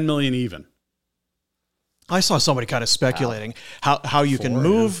 It's $10 million even. I saw somebody kind of speculating how you can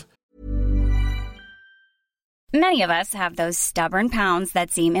move... Many of us have those stubborn pounds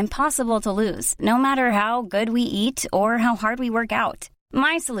that seem impossible to lose, no matter how good we eat or how hard we work out.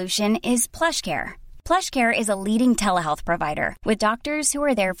 My solution is PlushCare. PlushCare is a leading telehealth provider with doctors who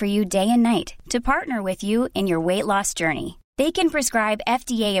are there for you day and night to partner with you in your weight loss journey. They can prescribe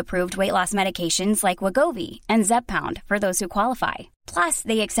FDA-approved weight loss medications like Wegovy and Zepbound for those who qualify. Plus,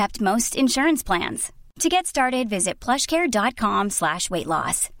 they accept most insurance plans. To get started, visit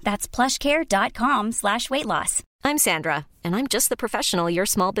plushcare.com/weightloss. That's plushcare.com/weightloss. I'm Sandra, and I'm just the professional your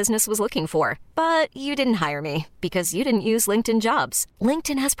small business was looking for. But you didn't hire me because you didn't use LinkedIn Jobs.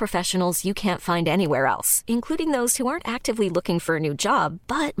 LinkedIn has professionals you can't find anywhere else, including those who aren't actively looking for a new job,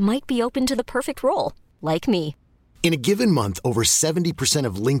 but might be open to the perfect role, like me. In a given month, over 70%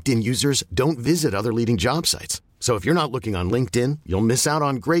 of LinkedIn users don't visit other leading job sites. So if you're not looking on LinkedIn, you'll miss out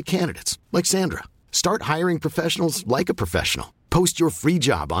on great candidates like Sandra. Start hiring professionals like a professional. Post your free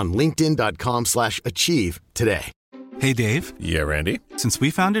job on linkedin.com/achieve today. Hey, Dave. Yeah, Randy. Since we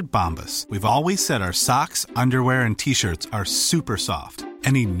founded Bombas, we've always said our socks, underwear, and T-shirts are super soft.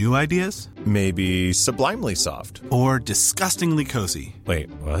 Any new ideas? Maybe sublimely soft. Or disgustingly cozy. Wait,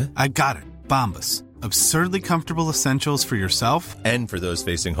 what? I got it. Bombas. Absurdly comfortable essentials for yourself and for those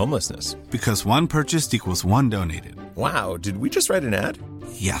facing homelessness. Because one purchased equals one donated. Wow, did we just write an ad?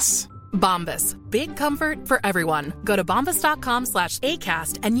 Yes. Bombas. Big comfort for everyone. Go to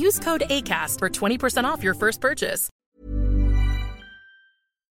bombas.com/ACAST and use code ACAST for 20% off your first purchase.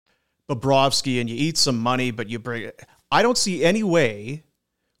 Bobrovsky, and you eat some money, but you bring... I don't see any way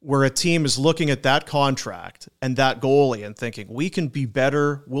where a team is looking at that contract and that goalie and thinking, we can be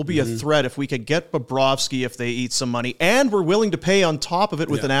better, we'll be a threat if we can get Bobrovsky if they eat some money, and we're willing to pay on top of it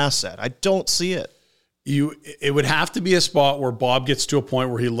with an asset. I don't see it. It would have to be a spot where Bob gets to a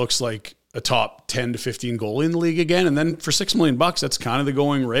point where he looks like a top 10 to 15 goalie in the league again. And then for $6 million, that's kind of the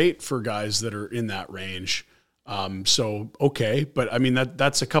going rate for guys that are in that range. So, okay. But I mean,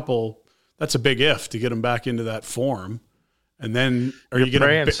 that's a big if to get him back into that form. And then you're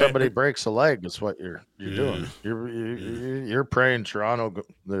praying somebody breaks a leg is what you're doing. You're praying Toronto,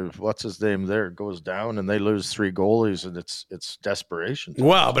 what's his name there, goes down and they lose 3 goalies and it's desperation.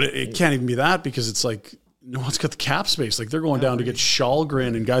 Well, but it can't even be that, because it's like no one's got the cap space. Like they're going down to get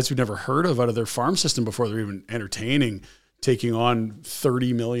Shalgren and guys we've never heard of out of their farm system before they're even entertaining taking on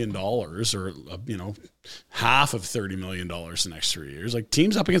 $30 million or, half of $30 million the next 3 years. Like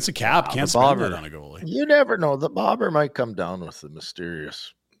teams up against the cap can't spend that on a goalie. You never know. The Bobber might come down with a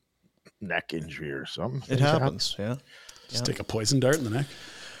mysterious neck injury or something. It happens. Yeah. Just take a poison dart in the neck.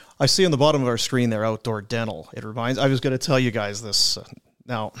 I see on the bottom of our screen there, Outdoor Dental. I was going to tell you guys this.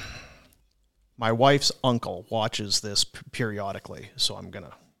 Now, my wife's uncle watches this periodically, so I'm going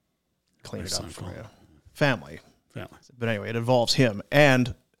to clean it up for you. Family. But anyway, it involves him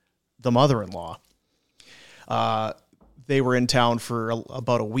and the mother-in-law. They were in town for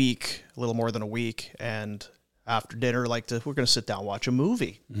about a week, a little more than a week, and after dinner, we're going to sit down and watch a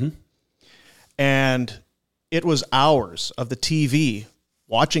movie. Mm-hmm. And it was hours of the TV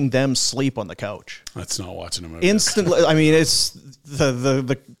watching them sleep on the couch. That's not watching a movie. Instantly, I mean, it's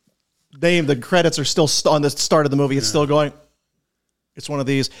the name, the credits are still on the start of the movie. It's still going. It's one of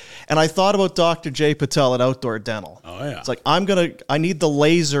these. And I thought about Dr. J. Patel at Outdoor Dental. Oh, yeah. It's like, I need the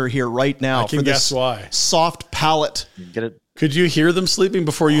laser here right now. I can guess why. Soft palate. Get it? Could you hear them sleeping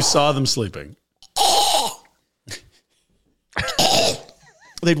before you saw them sleeping?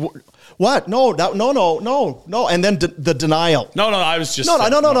 They'd, what? No. And then the denial. No, I was just. No.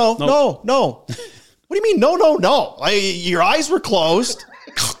 What do you mean? No. Your eyes were closed.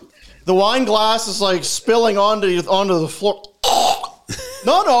 The wine glass is like spilling onto the floor.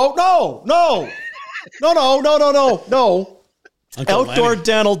 No. Outdoor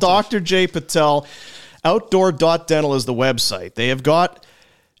Dental, Dr. J. Patel. Outdoor.dental is the website. They have got,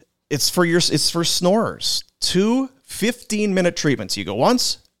 it's for snorers. 2 15-minute treatments. You go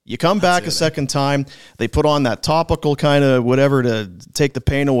once, you come back a second time. They put on that topical kind of whatever to take the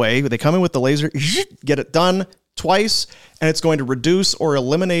pain away. They come in with the laser, get it done twice, and it's going to reduce or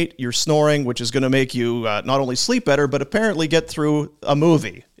eliminate your snoring, which is going to make you not only sleep better, but apparently get through a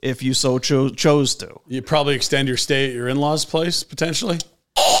movie if you so chose to. You probably extend your stay at your in-laws' place, potentially?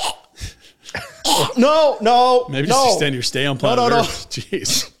 No. Maybe just extend your stay on planet Earth.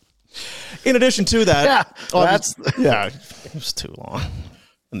 Jeez. In addition to that, it was too long.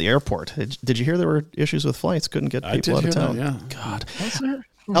 In the airport. Did you hear there were issues with flights? Couldn't get people out of town. That, yeah. God.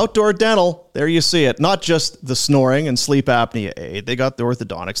 Outdoor Dental, there you see it. Not just the snoring and sleep apnea aid. They got the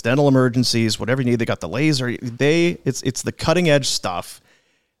orthodontics, dental emergencies, whatever you need. They got the laser. It's the cutting edge stuff.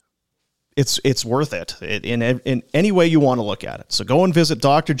 It's worth it in any way you want to look at it. So go and visit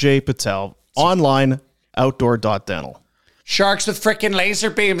Dr. J. Patel online, outdoor.dental. Sharks with freaking laser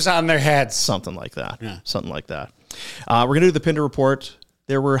beams on their heads. Something like that. Yeah. Something like that. We're going to do the Pinder Report.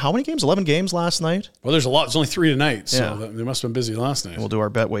 There were how many games? 11 games last night? Well, there's a lot. There's only 3 tonight, so they must have been busy last night. We'll do our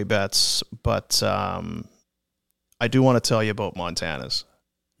Betway bets, but I do want to tell you about Montana's.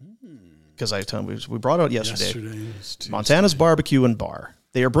 Because we brought out yesterday Montana's Barbecue and Bar.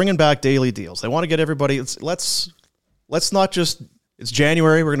 They are bringing back daily deals. They want to get everybody. Let's not just. It's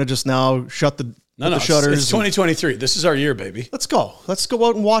January. We're going to just now shut the shutters. It's 2023. This is our year, baby. Let's go. Let's go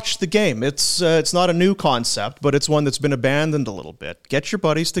out and watch the game. It's not a new concept, but it's one that's been abandoned a little bit. Get your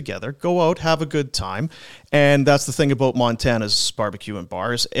buddies together. Go out. Have a good time. And that's the thing about Montana's Barbecue and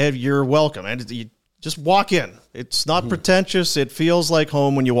Bars. You're welcome. And you just walk in. It's not pretentious. It feels like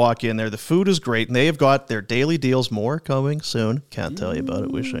home when you walk in there. The food is great, and they have got their daily deals. More coming soon. Can't tell you about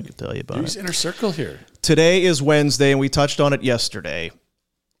it. Wish I could tell you about it. Who's Inner Circle here? Today is Wednesday, and we touched on it yesterday.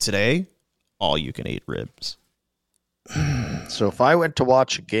 Today, all you can eat ribs. So if I went to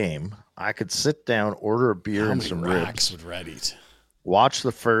watch a game, I could sit down, order a beer and some ribs. Would Red eat? Watch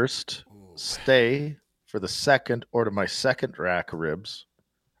the first, stay for the second, order my second rack of ribs.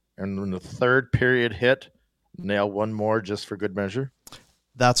 And when the third period hit, nail one more just for good measure.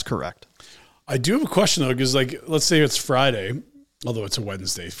 That's correct. I do have a question, though, because, let's say it's Friday, although it's a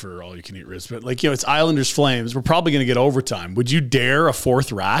Wednesday for all you can eat ribs, but, it's Islanders Flames. We're probably going to get overtime. Would you dare a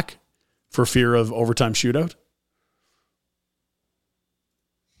fourth rack for fear of overtime shootout?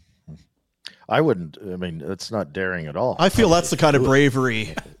 I wouldn't. I mean, that's not daring at all. I feel that's the kind of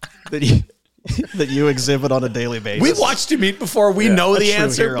bravery that you exhibit on a daily basis. We watched him eat before. We know the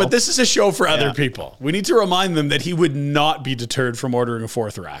answer, hero. but this is a show for other people. We need to remind them that he would not be deterred from ordering a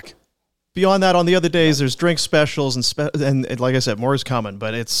fourth rack. Beyond that, on the other days, there's drink specials and like I said, more is coming.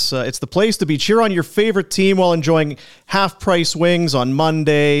 But it's the place to be. Cheer on your favorite team while enjoying half-price wings on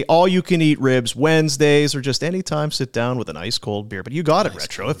Monday, all-you-can-eat ribs Wednesdays, or just anytime sit down with an ice-cold beer. But you got it,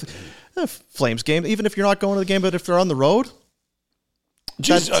 Retro. If Flames game, even if you're not going to the game, but if they're on the road,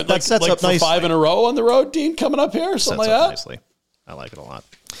 that sets up nicely. 5 in a row on the road, Dean, coming up here, something like that. Nicely. I like it a lot.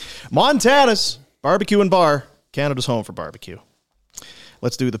 Montana's Barbecue and Bar, Canada's home for barbecue.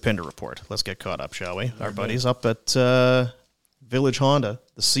 Let's do the Pinder Report. Let's get caught up, shall we? Our buddies up at Village Honda.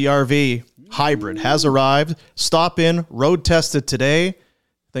 The CRV Hybrid has arrived. Stop in, road tested today.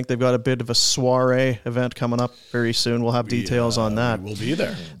 I think they've got a bit of a soiree event coming up very soon. We'll have details on that. We'll be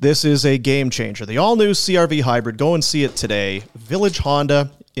there. This is a game changer. The all-new CRV Hybrid. Go and see it today. Village Honda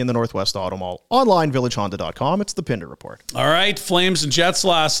in the Northwest Auto Mall. Online, villagehonda.com. It's the Pinder Report. All right, Flames and Jets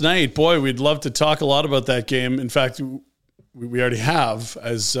last night. Boy, we'd love to talk a lot about that game. In fact, we already have,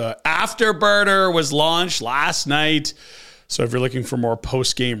 as Afterburner was launched last night. So if you're looking for more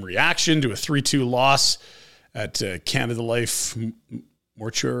post-game reaction to a 3-2 loss at Canada Life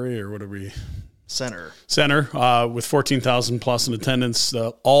Mortuary, or what are we? Center, with 14,000 plus in attendance.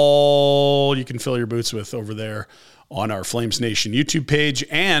 All you can fill your boots with over there on our FlamesNation YouTube page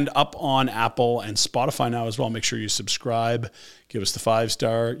and up on Apple and Spotify now as well. Make sure you subscribe. Give us the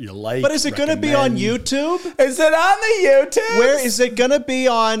 5-star. You like. But is it going to be on YouTube? Is it on the YouTube? Where is it going to be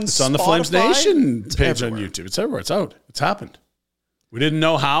on? It's on the FlamesNation page on YouTube. It's everywhere. It's out. It's happened. We didn't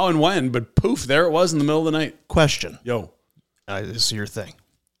know how and when, but poof, there it was in the middle of the night. Question. Yo. This is your thing.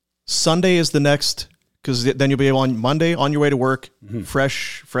 Sunday is the next, because then you'll be on Monday on your way to work. Mm-hmm.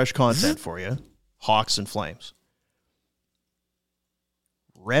 Fresh content for you. Hawks and Flames.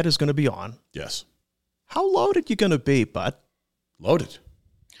 Red is going to be on. Yes. How loaded you going to be, bud? Loaded.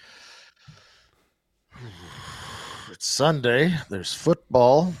 It's Sunday. There's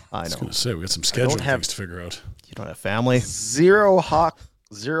football. I was going to say, we got some scheduling things to figure out. You don't have family? Zero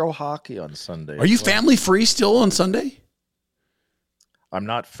hockey on Sunday. Are you family free still on Sunday? I'm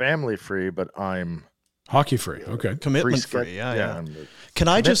not family free, but I'm hockey free. Okay. Commitment free. Yeah. Can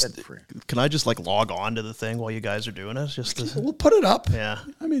I just like log on to the thing while you guys are doing it? We'll put it up. Yeah.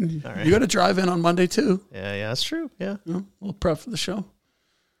 I mean, you got to drive in on Monday too. Yeah, that's true. Yeah. We'll prep for the show.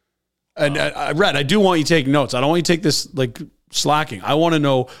 And Red, I do want you taking notes. I don't want you to take this like slacking. I want to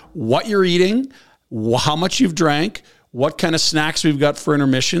know what you're eating, how much you've drank, what kind of snacks we've got for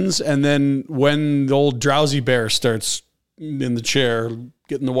intermissions, and then when the old drowsy bear starts in the chair,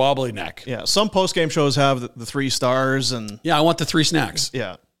 getting the wobbly neck. Yeah, some post-game shows have the 3 stars and... Yeah, I want the 3 snacks.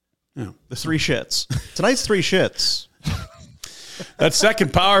 Yeah. The 3 shits. Tonight's 3 shits. That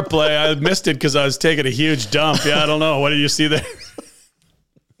second power play, I missed it because I was taking a huge dump. Yeah, I don't know. What did you see there?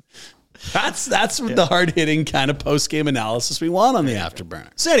 That's the hard-hitting kind of post-game analysis we want on the Afterburner.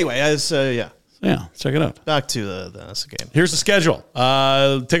 So anyway, Yeah, check it out. Back to the game. Here's the schedule.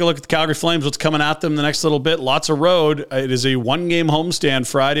 Take a look at the Calgary Flames, what's coming at them the next little bit. Lots of road. It is a 1-game homestand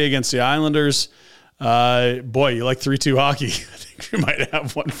Friday against the Islanders. Boy, you like 3-2 hockey. I think we might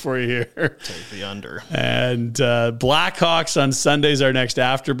have one for you here. Take the under. And Blackhawks on Sundays, our next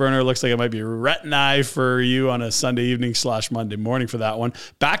Afterburner. Looks like it might be Rhett and I for you on a Sunday evening / Monday morning for that one.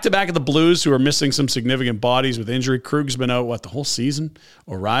 Back-to-back of the Blues, who are missing some significant bodies with injury. Krug's been out, the whole season?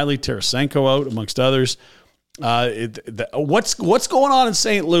 O'Reilly, Tarasenko out, amongst others. What's going on in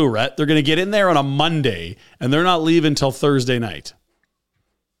St. Louis, Rhett? They're going to get in there on a Monday, and they're not leaving until Thursday night.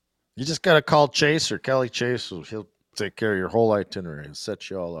 You just got to call Chaser, Kelly Chaser. He'll take care of your whole itinerary. He'll set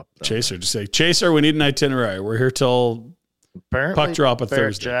you all up. Chaser, just say, Chaser, we need an itinerary. We're here till puck drop on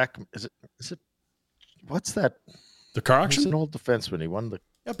Thursday. Jack, is it? What's that? The car auction? He's an old defenseman. He won the.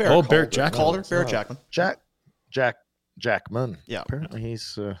 Yeah, Barrett Jackman. Barrett Jackman. Jackman. Yeah. Apparently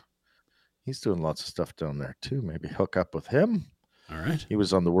he's doing lots of stuff down there too. Maybe hook up with him. All right. He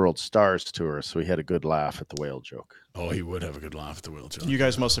was on the World Stars tour, so he had a good laugh at the whale joke. Oh, he would have a good laugh at the whale joke. You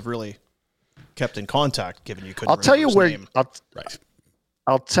guys must have really kept in contact, given you couldn't. I'll tell you where. Name.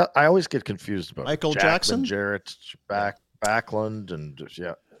 I'll tell. I always get confused about Michael Jackson, Jarrett, Backlund, and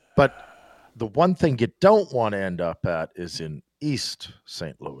yeah. But the one thing you don't want to end up at is in East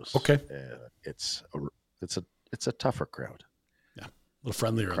St. Louis. Okay. It's a tougher crowd. Yeah, a little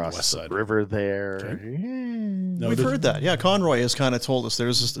friendlier across on the west side. River there. Okay. No, we've heard that. Yeah, Conroy has kind of told us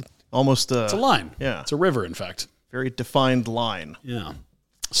there's just almost it's a line. Yeah, it's a river, in fact. Very defined line. Yeah.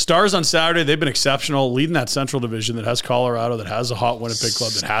 Stars on Saturday, they've been exceptional, leading that Central Division that has Colorado, that has a hot Winnipeg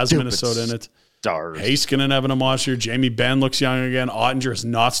club, that has Minnesota in it. stars. Heiskanen having a monster. Jamie Benn looks young again. Ottinger has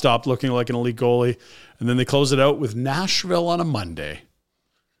not stopped looking like an elite goalie. And then they close it out with Nashville on a Monday.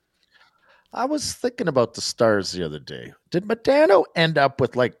 I was thinking about the Stars the other day. Did Modano end up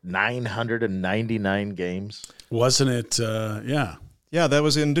with like 999 games? Wasn't it? Yeah. Yeah, that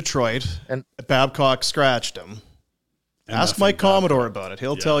was in Detroit. And Babcock scratched him. Ask Mike Commodore about it.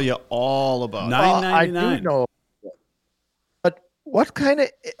 He'll tell you all about it. I do know. But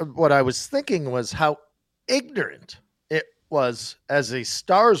what I was thinking was how ignorant it was as a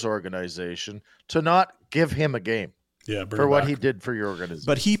Stars organization to not give him a game. Yeah, for what he did for your organization.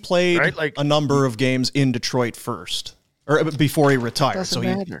 But he played a number of games in Detroit first, or before he retired. Doesn't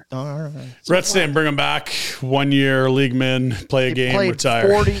matter. Brett's saying bring him back. 1 year, leagueman, play a game,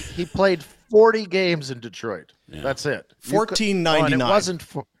 retire. He played 40 games in Detroit. Yeah. That's it. $14.99. It wasn't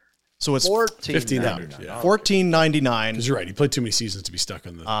so it's $14.99. Yeah. $14.99. Because you're right. He played too many seasons to be stuck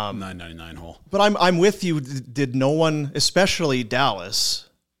on the $9.99 hole. But I'm with you. Did no one, especially Dallas,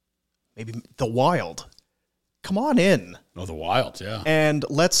 maybe the Wild, come on in? Oh, the Wild, yeah. And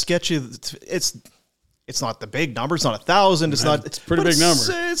let's get you. It's not the big number. It's not 1,000. It's not. It's a pretty big number.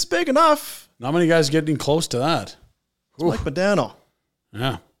 It's big enough. Not many guys getting close to that. It's like Modano.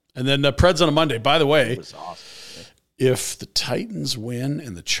 Yeah. And then Preds on a Monday. By the way, it was awesome. If the Titans win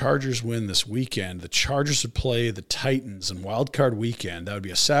and the Chargers win this weekend, the Chargers would play the Titans in Wild Card Weekend. That would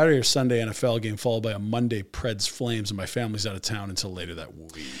be a Saturday or Sunday NFL game followed by a Monday Preds Flames, and my family's out of town until later that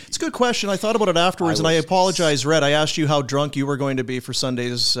week. It's a good question. I thought about it afterwards, and I apologize, Red. I asked you how drunk you were going to be for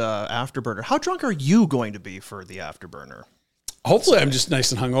Sunday's Afterburner. How drunk are you going to be for the Afterburner? Hopefully I'm just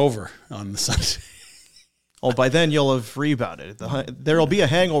nice and hungover on the Sunday. Oh, by then you'll have rebounded. There'll be a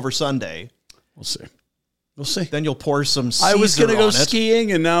hangover Sunday. We'll see. We'll see. Then you'll pour some Caesar. I was going to go on it.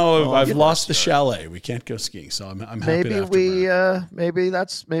 skiing, and now I've lost the chalet. We can't go skiing, so I'm happy.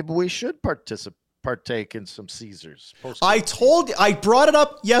 Maybe we should partake in some Caesars. I told you. I brought it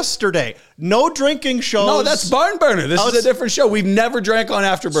up yesterday. No drinking shows. No, that's Barn Burner. This is a different show. We've never drank on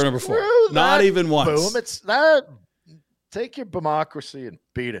Afterburner before. Not even once. Boom! It's that. Take your democracy and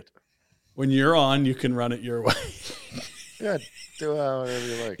beat it. When you're on, you can run it your way. Yeah, do whatever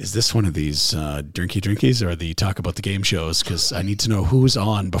you like. Is this one of these drinkies or the talk about the game shows? Because I need to know who's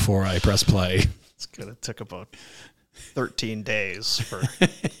on before I press play. It's going to take about 13 days for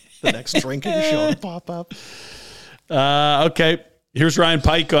the next drinking show to pop up. Okay, here's Ryan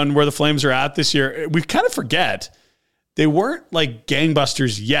Pike on where the Flames are at this year. We kind of forget. They weren't like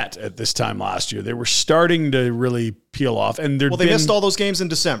gangbusters yet at this time last year. They were starting to really peel off. And they missed all those games in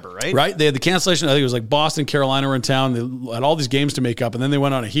December, right? Right. They had the cancellation. I think it was like Boston, Carolina were in town. They had all these games to make up, and then they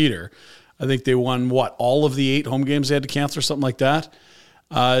went on a heater. I think they won, all of the 8 home games they had to cancel or something like that.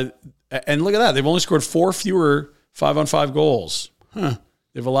 And look at that. They've only scored 4 fewer 5-on-5 goals.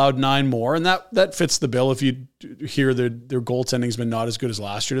 They've allowed 9 more, and that fits the bill. If you hear their goaltending's been not as good as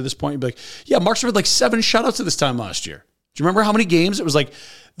last year to this point, you'd be like, yeah, Markstrom had like 7 shutouts at this time last year. Do you remember how many games? It was like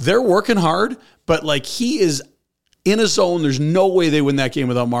they're working hard, but like he is in a zone. There's no way they win that game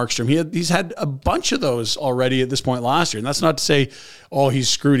without Markstrom. He's had a bunch of those already at this point last year. And that's not to say, oh, he's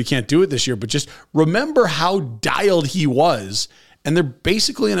screwed, he can't do it this year, but just remember how dialed he was. And they're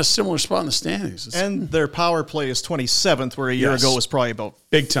basically in a similar spot in the standings. And their power play is 27th, where a year ago was probably about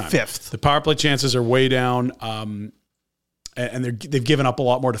big time 5th. The power play chances are way down, and they've given up a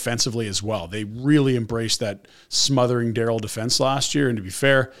lot more defensively as well. They really embraced that smothering Darryl defense last year. And to be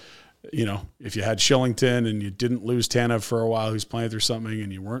fair, if you had Shillington and you didn't lose Tanev for a while, who's playing through something,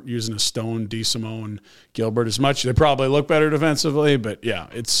 and you weren't using a Stone, DeSimone, Gilbert as much, they probably look better defensively. But yeah,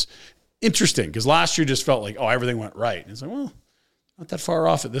 it's interesting because last year just felt like, everything went right. And it's like, well, not that far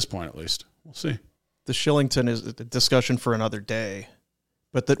off at this point, at least. We'll see. The Shillington is a discussion for another day,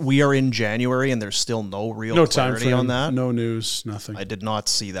 but that we are in January and there's still no real clarity on that. No news, nothing. I did not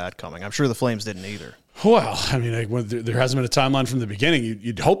see that coming. I'm sure the Flames didn't either. Well, I mean, there hasn't been a timeline from the beginning.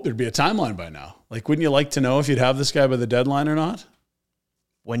 You'd hope there'd be a timeline by now. Like, wouldn't you like to know if you'd have this guy by the deadline or not?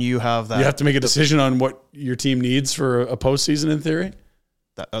 When you have that, you have to make a decision on what your team needs for a postseason in theory.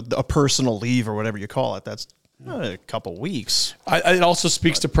 A personal leave or whatever you call it. That's a couple weeks. It also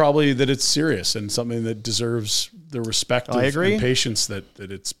speaks to probably that it's serious and something that deserves the respect and patience that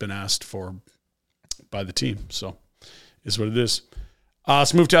it's been asked for by the team. So is what it is.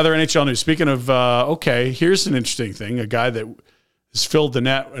 Let's move to other NHL news. Speaking of, here's an interesting thing. A guy that has filled the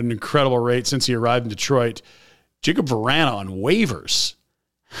net at an incredible rate since he arrived in Detroit, Jacob Vrana on waivers.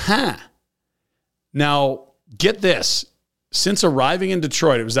 Now, get this. Since arriving in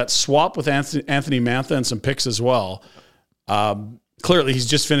Detroit, it was that swap with Anthony Mantha and some picks as well. clearly he's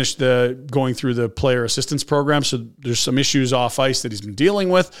just finished going through the player assistance program. So there's some issues off ice that he's been dealing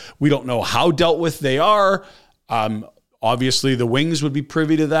with. We don't know how dealt with they are. Obviously the Wings would be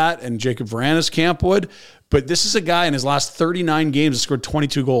privy to that, and Jacob Vrana's camp would. But this is a guy in his last 39 games that scored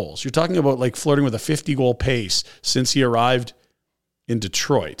 22 goals. You're talking about like flirting with a 50-goal pace since he arrived in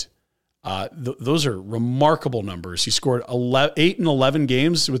Detroit. Those are remarkable numbers. He scored 8 and 11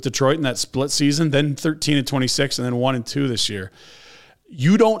 games with Detroit in that split season, then 13 and 26, and then 1 and 2 this year.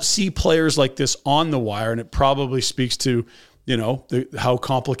 You don't see players like this on the wire, and it probably speaks to, how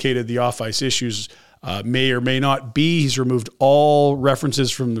complicated the off-ice issues may or may not be. He's removed all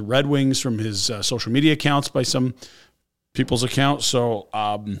references from the Red Wings from his social media accounts by some people's accounts. So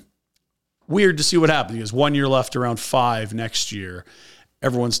weird to see what happens. He has 1 year left, around 5 next year.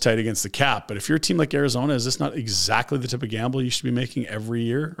 Everyone's tight against the cap. But if you're a team like Arizona, is this not exactly the type of gamble you should be making every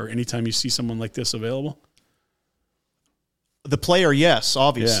year or anytime you see someone like this available? The player, yes,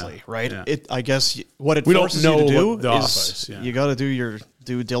 obviously, right? Yeah. I guess what it forces you to do is yeah. you got to do your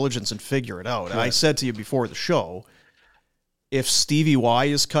due diligence and figure it out. Right. I said to you before the show, if Stevie Y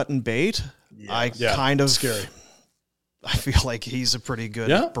is cutting bait, kind of scary. I feel like he's a pretty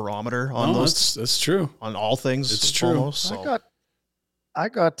good barometer on those. That's true. On all things, it's true. Almost, so. I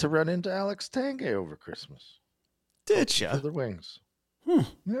got to run into Alex Tanguay over Christmas. Did you? For the Wings. Yeah.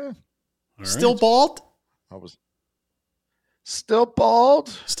 All Still bald? I was still bald.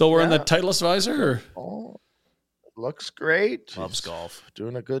 Still wearing that Titleist visor? Oh, looks great. Loves golf.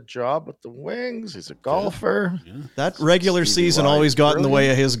 Doing a good job with the Wings. He's a golfer. Yeah. That regular season always got in the way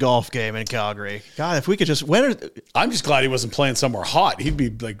of his golf game in Calgary. God, if we could just I'm just glad he wasn't playing somewhere hot. He'd be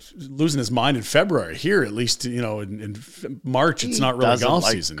like losing his mind in February. Here, at least, in March, it's not really golf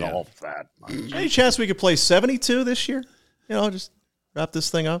season golf yet. that much. Any chance we could play 72 this year? Just wrap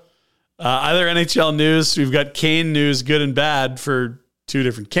this thing up. Other NHL news, we've got Kane news, good and bad for two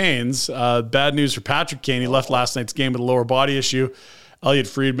different Kanes. Bad news for Patrick Kane. He left last night's game with a lower body issue. Elliot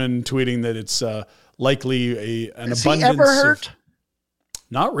Friedman tweeting that it's likely an Is abundance. He ever hurt?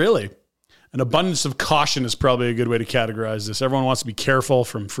 Not really. An abundance of caution is probably a good way to categorize this. Everyone wants to be careful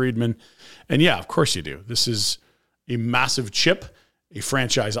from Friedman. And yeah, of course you do. This is a massive chip, a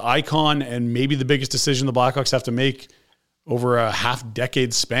franchise icon, and maybe the biggest decision the Blackhawks have to make over a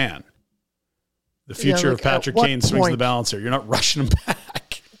half-decade span. The future of Patrick Kane swings the balance here. You're not rushing him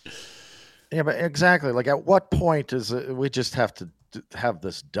back. Yeah, but exactly. Like, at what point is we just have to have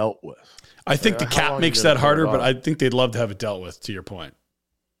this dealt with? I think the cap makes that harder, but I think they'd love to have it dealt with, to your point.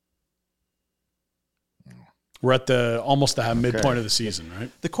 We're at almost the midpoint of the season, right?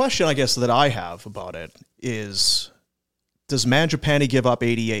 The question, I guess, that I have about it is, does Mangiapane give up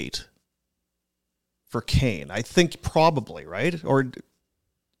 88 for Kane? I think probably, right? Or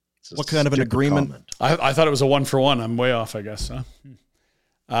what kind of an agreement? I thought it was a 1-for-1. I'm way off, I guess. Huh?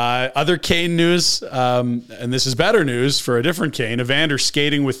 Other Kane news, and this is better news for a different Kane. Evander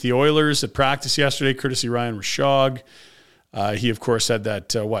skating with the Oilers at practice yesterday, courtesy Ryan Rashog. He, of course, had that,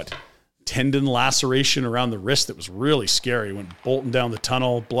 tendon laceration around the wrist that was really scary. Went bolting down the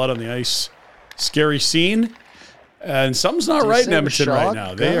tunnel, blood on the ice. Scary scene. And something's not right in Edmonton right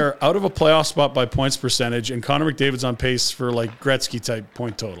now. They are out of a playoff spot by points percentage, and Connor McDavid's on pace for like Gretzky-type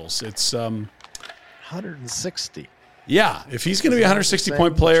point totals. It's 160. Yeah, if he's going to be a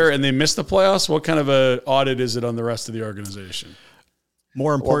 160-point player and they miss the playoffs, what kind of a audit is it on the rest of the organization?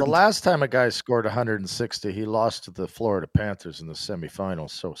 More important. Well, the last time a guy scored 160, he lost to the Florida Panthers in the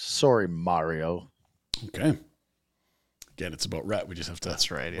semifinals. So sorry, Mario. Okay. Again, it's about Rhett. We just have to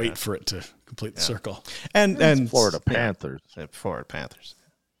wait for it to complete the circle. And Florida Panthers. Florida Panthers.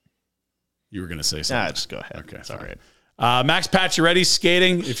 You were going to say something. Nah, just go ahead. Okay. It's all right. Max Pacioretty's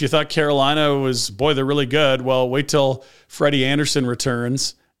skating. If you thought Carolina was, they're really good. Well, wait till Freddie Anderson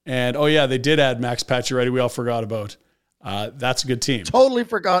returns. And, they did add Max Pacioretty. We all forgot about. That's a good team. Totally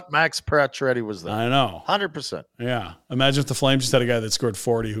forgot Max Pacioretty was there. I know. 100%. Yeah. Imagine if the Flames just had a guy that scored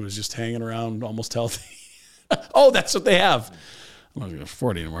 40 who was just hanging around almost healthy. Oh, that's what they have. I'm not going to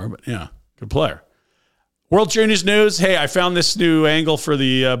 40 anymore, but yeah, good player. World Juniors news. Hey, I found this new angle for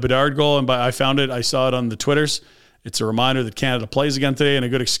the Bedard goal, and I found it. I saw it on the Twitters. It's a reminder that Canada plays again today and a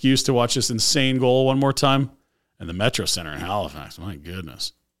good excuse to watch this insane goal one more time. And the Metro Center in Halifax. My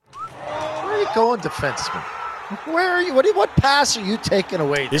goodness. Where are you going, defenseman? Where are you? What pass are you taking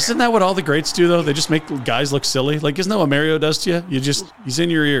away there? Isn't that what all the greats do, though? They just make guys look silly. Like, isn't that what Mario does to you? He's in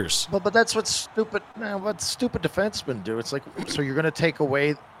your ears. But that's what stupid defensemen do. It's like, so you're going to take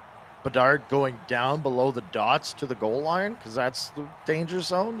away Bedard going down below the dots to the goal line because that's the danger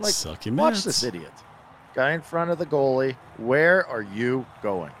zone? Like, watch this idiot. Guy in front of the goalie. Where are you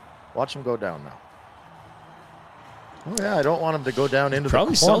going? Watch him go down now. Oh, yeah, I don't want him to go down into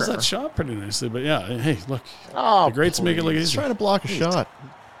Probably the corner. sells that shot pretty nicely, but yeah, hey, look. Oh, the greats make it look He's easy. trying to block a shot.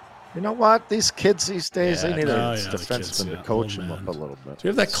 You know what? These kids these days, they need a the defenseman kids, to coach old them man. up a little bit. Do you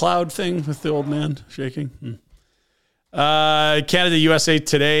have that cloud thing with the old man shaking? Canada, USA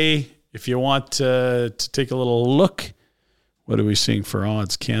today. If you want to take a little look, what are we seeing for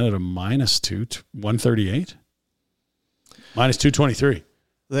odds? Canada -2, 138. -223.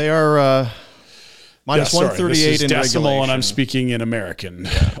 They are minus sorry, 138 this is in decimal, regulation. and I'm speaking in American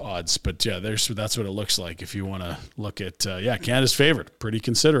odds. But yeah, that's what it looks like if you want to look at. Canada's favored pretty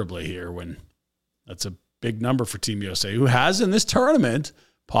considerably here. When that's a big number for Team USA, who has in this tournament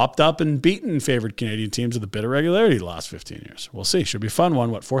popped up and beaten favored Canadian teams with a bit of regularity the last 15 years. We'll see. Should be a fun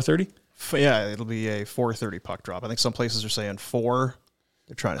one. What, 4:30? Yeah, it'll be a 4:30 puck drop. I think some places are saying 4.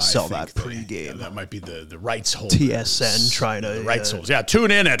 They're trying to sell that pregame. Yeah, that might be the rights holders. TSN trying to... The rights holders. Yeah, tune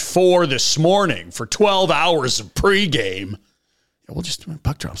in at 4 this morning for 12 hours of pregame. Yeah, we'll just...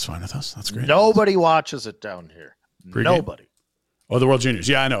 Puck drop's fine with us. That's great. Nobody watches it down here. Pregame? Nobody. Oh, the World Juniors.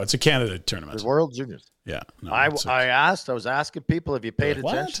 Yeah, I know. It's a Canada tournament. The World Juniors. Yeah. No, I was asking people, have you paid Like,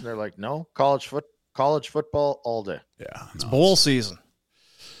 what? attention? They're like, no, college football all day. Yeah. It's bowl season.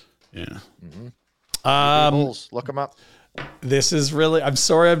 Yeah. Mm-hmm. Bulls, look them up. This is really... I'm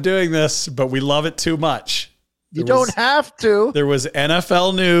sorry I'm doing this, but we love it too much. You don't have to. There was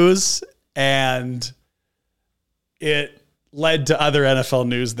NFL news, and it led to other NFL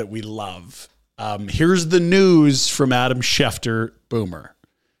news that we love. Here's the news from Adam Schefter, Boomer.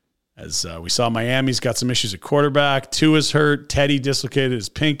 As we saw, Miami's got some issues at quarterback. Tua's hurt. Teddy dislocated his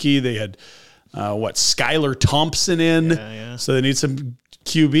pinky. They had, Skylar Thompson in. Yeah. So they need some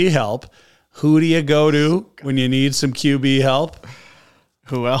QB help. Who do you go to when you need some QB help?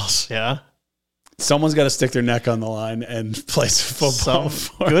 Who else? Yeah. Someone's got to stick their neck on the line and play some football.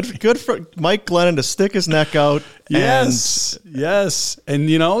 Good for Mike Glennon to stick his neck out. Yes. And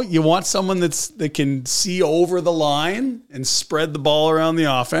you want someone that can see over the line and spread the ball around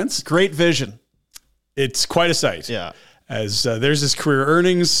the offense. Great vision. It's quite a sight. Yeah. As there's his career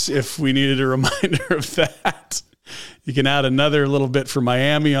earnings, if we needed a reminder of that. You can add another little bit for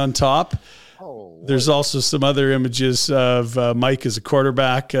Miami on top. There's also some other images of Mike as a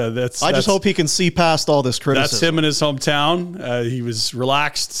quarterback. I just hope he can see past all this criticism. That's him in his hometown. He was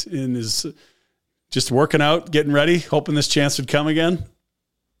relaxed in his, just working out, getting ready, hoping this chance would come again.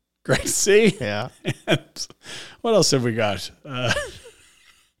 Great to see. Yeah. And what else have we got?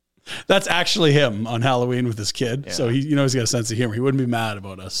 That's actually him on Halloween with his kid. Yeah. So he's got a sense of humor. He wouldn't be mad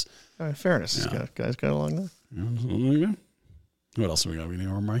about us. Fairness. Yeah. Guys got along there. Yeah. What else have we got? Any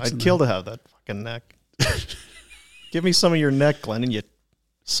more mics? I'd kill to have that fucking neck. Give me some of your neck, Glennon, you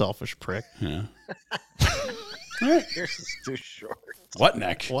selfish prick. Yeah. Yours is too short. What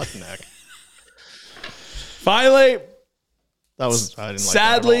neck? What neck? Finally, I didn't like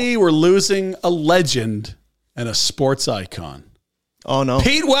sadly, we're losing a legend and a sports icon. Oh, no.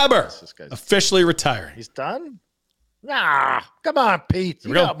 Pete Weber, officially retiring. He's done? Nah, come on, Pete.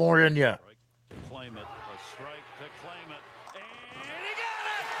 You got more in you. Claim it. A strike to claim it. And he got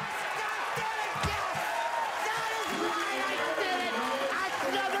it! That is right! I did it! That's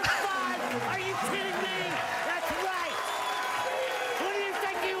number 5! Are you kidding me? That's right! Who do you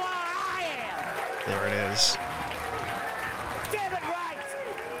think you are? I am! There it is. Damn it right!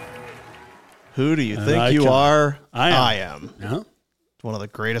 Who do you think you are? I am. Yeah. It's one of the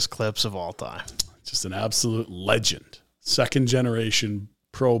greatest clips of all time. Just an absolute legend. Second generation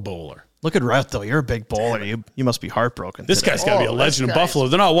Pro Bowler. Look at Rhett, though. You're a big bowler. You must be heartbroken. This guy's got to be a legend in Buffalo.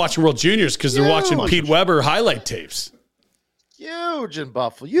 They're not watching World Juniors because they're watching Pete Weber highlight tapes. Huge in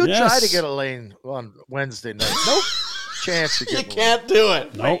Buffalo. You try to get a lane on Wednesday night. No chance to get You can't do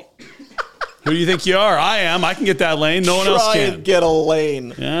it. Nope. Who do you think you are? I am. I can get that lane. No one else Try can. and get a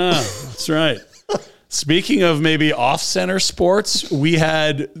lane. Yeah, that's right. Speaking of maybe off-center sports, we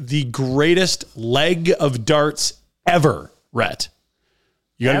had the greatest leg of darts ever, Rhett.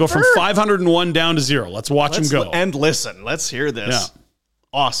 You got to go from 501 down to 0. Let's watch him go. And listen. Let's hear this. Yeah.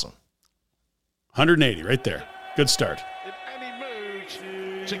 Awesome. 180 right there. Good start. In any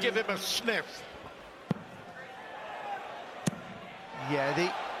mood to give him a sniff.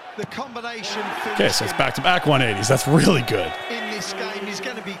 Yeah, the combination Okay, so it's back-to-back 180s. That's really good. in this game is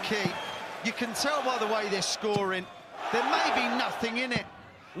going to be key. You can tell by the way they're scoring, there may be nothing in it.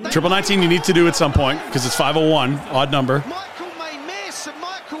 Triple 19 you need to do at some point because it's 501, odd number. Michael may miss and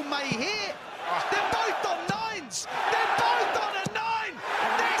Michael may hit. They're both on 9s. They're both on a 9.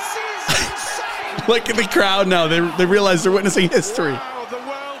 This is insane. Look at the crowd now. They realize they're witnessing history. Wow, the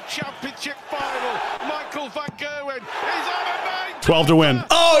World Championship final. Michael Van Gerwen is on a 9. 12 to win.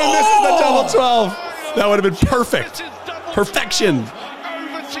 Oh, he misses the double 12. That would have been perfect. Perfection.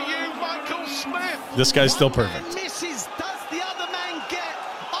 Over to you, Michael Smith. This guy's still perfect. Misses, does the other man get?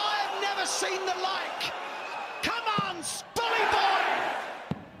 I have never seen the like. Come on, Spolly boy.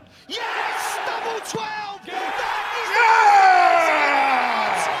 Yes, double 12. That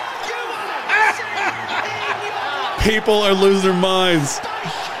is the People are losing their minds.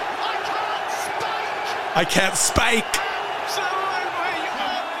 I can't spike. Absolutely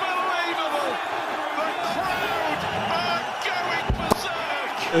unbelievable. The crowd are going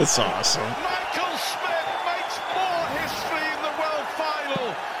berserk. It's awesome. Michael Smith makes more history in the world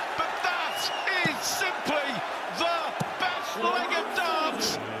final, but that is simply the best leg of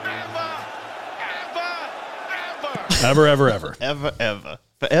dance ever. Ever.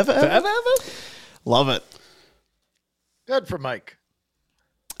 Love it. Good for Mike.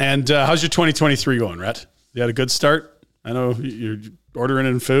 And how's your 2023 going, Rhett? You had a good start? I know you're ordering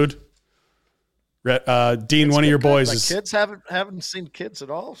in food. Rhett, Dean, one of your boys My is... kids haven't seen kids at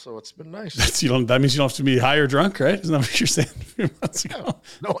all, so it's been nice. That means you don't have to be high or drunk, right? Isn't that what you're saying a few months ago?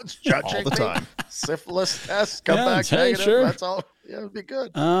 No one's judging All the time. Syphilis test, come Yeah, back hey, negative. sure. That's all. Yeah, it'd be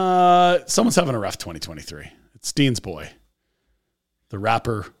good. Someone's having a rough 2023. It's Dean's boy, the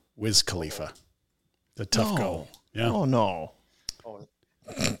rapper Wiz Khalifa. The tough go. Yeah. Oh, no.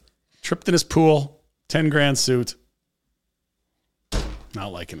 Tripped in his pool, 10 grand suit.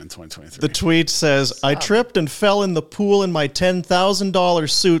 Not liking in 2023. The tweet says, I tripped and fell in the pool in my $10,000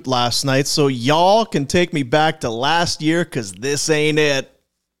 suit last night, so y'all can take me back to last year because this ain't it.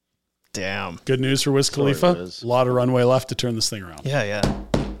 Damn. Good news for Wiz Khalifa. A lot of runway left to turn this thing around. Yeah.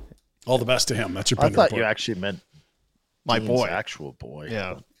 All the best to him. That's your I Pender thought report. you actually meant my Dean's boy. actual boy.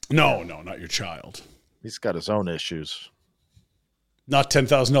 Yeah. No, not your child. He's got his own issues. Not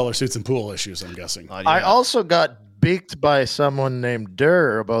 $10,000 suits and pool issues, I'm guessing. I also got beaked by someone named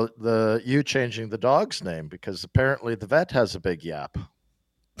Durr about you changing the dog's name because apparently the vet has a big yap.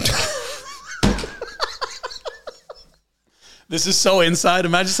 This is so inside.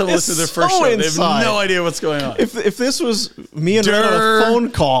 Imagine someone listening to their first show. They have no idea what's going on. If this was me and Red on a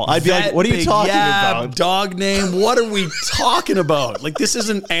phone call, I'd be like, what are you talking about? Dog name? What are we talking about? Like, this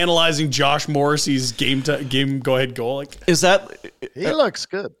isn't analyzing Josh Morrissey's game go ahead goal. Like, is that... He looks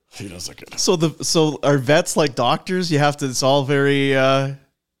good. He does look good. So are vets like doctors? You have to, it's all very... you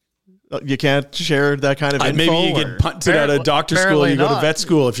can't share that kind of info? Maybe you get punted out of doctor school, you go to vet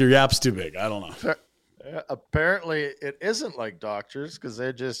school if your yap's too big. I don't know. Apparently, it isn't like doctors because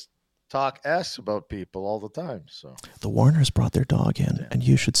they just talk S about people all the time. So the Warners brought their dog in, and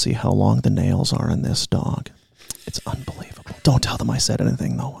you should see how long the nails are in this dog. It's unbelievable. Don't tell them I said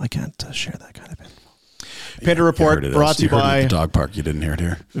anything, though. I can't share that kind of info. Panda Report brought to you by the dog park. You didn't hear it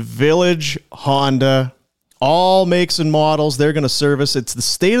here. Village Honda. All makes and models. They're going to service. It's the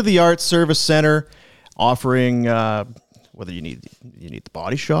state-of-the-art service center offering whether you need the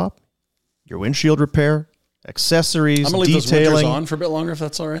body shop, your windshield repair, accessories, I'm going to leave detailing. those winters on for a bit longer if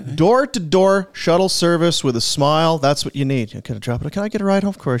that's all right. Door-to-door shuttle service with a smile. That's what you need. You can drop it. Can I get a ride home?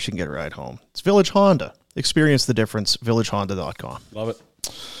 Of course you can get a ride home. It's Village Honda. Experience the difference. VillageHonda.com. Love it.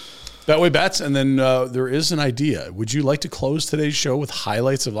 Betway bets, and then there is an idea. Would you like to close today's show with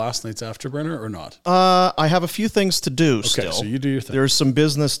highlights of last night's Afterburner or not? I have a few things to do still. Okay, so you do your thing. There's some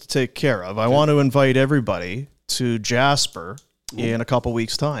business to take care of. I want to invite everybody to Jasper in a couple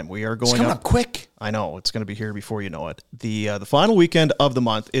weeks' time. We are going up quick. I know. It's going to be here before you know it. The final weekend of the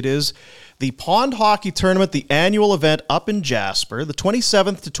month. It is the Pond Hockey Tournament, the annual event up in Jasper. The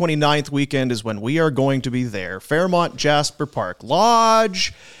 27th to 29th weekend is when we are going to be there. Fairmont Jasper Park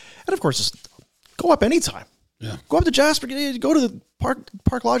Lodge. And, of course, just go up anytime. Yeah. Go up to Jasper. Go to the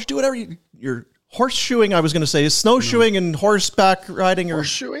Park Lodge. Do whatever you're horseshoeing, I was going to say. Is snowshoeing and horseback riding. Or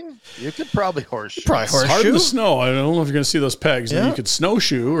horseshoeing? You could probably horseshoe. It's hard in the snow. I don't know if you're going to see those pegs. Yeah. You could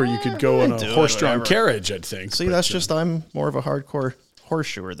snowshoe or you could go in a horse-drawn carriage, I'd think. See, that's just, I'm more of a hardcore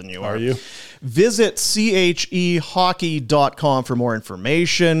horseshoer than you are. Are you? Visit chehockey.com for more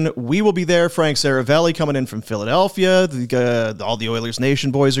information. We will be there. Frank Saravelli coming in from Philadelphia. All the Oilers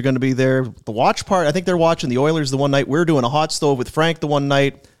Nation boys are going to be there. The watch part, I think they're watching the Oilers the one night. We're doing a hot stove with Frank the one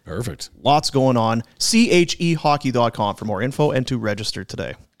night. Perfect. Lots going on. chehockey.com for more info and to register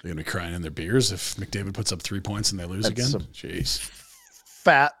today. They're going to be crying in their beers if McDavid puts up 3 points and they lose again. Jeez.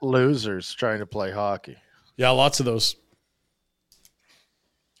 Fat losers trying to play hockey. Yeah, lots of those.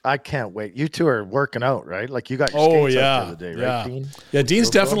 I can't wait. You two are working out, right? Like you got your skates out the other day, right, Dean? Yeah,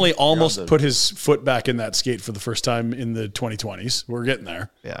 Dean's definitely almost put his foot back in that skate for the first time in the 2020s. We're getting there.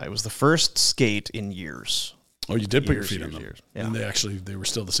 Yeah, it was the first skate in years. Oh, you did put your feet in them. Yeah. And they were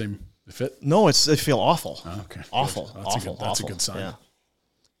still the same fit? No, they feel awful. Oh, okay. Awful. That's a good sign. Yeah.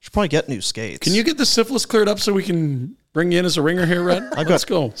 Should probably get new skates. Can you get the syphilis cleared up so we can bring you in as a ringer here, Red? Let's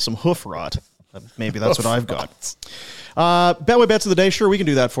go. Some hoof rot. Maybe that's what I've got. Betway bets of the day. Sure, we can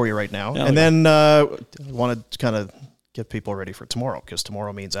do that for you right now. And then I want to kind of get people ready for tomorrow, because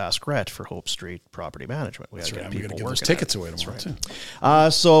tomorrow means Ask Rhett for Hope Street Property Management. We got to get people working. Those tickets away tomorrow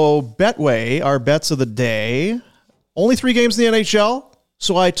too. So Betway, our bets of the day. Only 3 games in the NHL.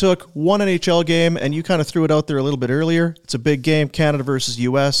 So I took one NHL game, and you kind of threw it out there a little bit earlier. It's a big game, Canada versus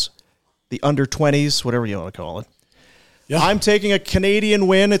U.S., the under 20s, whatever you want to call it. Yeah. I'm taking a Canadian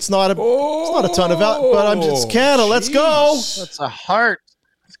win. It's not a ton of value, but I'm just Canada. Let's go. That's a heart.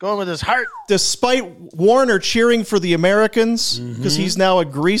 He's going with his heart. Despite Warner cheering for the Americans, because he's now a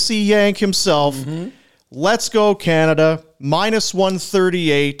greasy Yank himself, let's go Canada. Minus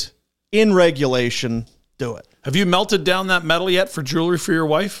 138 in regulation. Do it. Have you melted down that medal yet for jewelry for your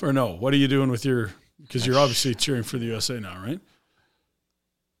wife, or no? What are you doing with your? Because you're obviously cheering for the USA now, right?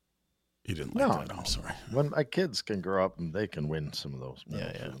 You didn't like that. I'm sorry. When my kids can grow up and they can win some of those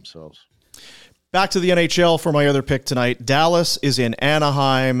medals for themselves. Back to the NHL for my other pick tonight. Dallas is in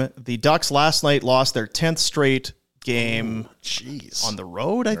Anaheim. The Ducks last night lost their 10th straight game on the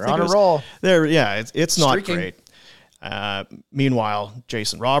road. They're on a roll. It's not great. Meanwhile,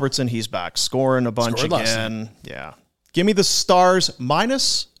 Jason Robertson, he's back scoring a bunch again. Yeah. Give me the Stars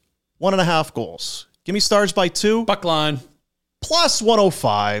minus 1.5 goals. Give me Stars by 2. Buck line. Plus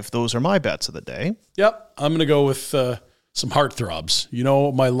 105. Those are my bets of the day. Yep. I'm going to go with some heartthrobs. You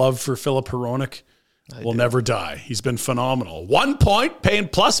know, my love for Philip Hronek will never die. He's been phenomenal. 1 point, paying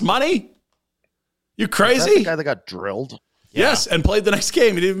plus money? You crazy? Is that the guy that got drilled? Yes, and played the next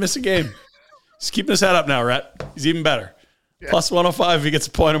game. He didn't miss a game. He's keeping his head up now, Rhett. He's even better. Yeah. Plus 105 if he gets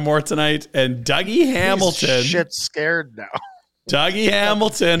a point or more tonight. And Dougie Hamilton. He's shit scared now. Dougie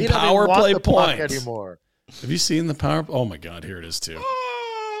Hamilton, power play point. Anymore. Have you seen the power? Oh, my God. Here it is, too.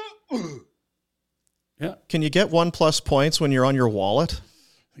 Yeah. Can you get 1+ points when you're on your wallet?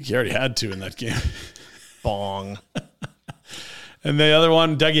 I think you already had to in that game. Bong. And the other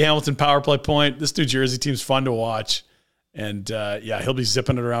one, Dougie Hamilton, power play point. This New Jersey team's fun to watch. And, he'll be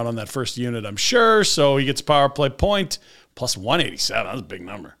zipping it around on that first unit, I'm sure. So he gets power play point plus 187. That's a big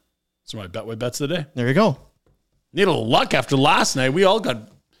number. Those are my Betway bets of the day. There you go. Need a little luck after last night. We all got...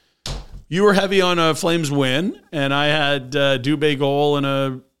 You were heavy on a Flames win, and I had Dubé goal and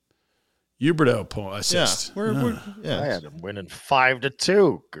a Huberdeau assist. I had him winning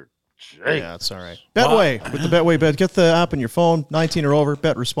 5-2. Yeah, that's all right. Betway with the Betway bet. Get the app on your phone. 19 or over.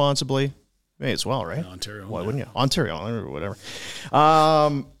 Bet responsibly. May as well, right? Ontario. Why wouldn't you? Ontario or whatever.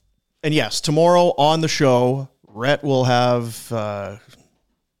 And yes, tomorrow on the show, Rhett will have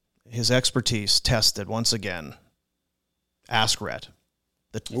his expertise tested once again. Ask Rhett.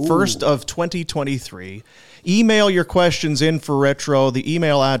 The first of 2023. Email your questions in for Retro. The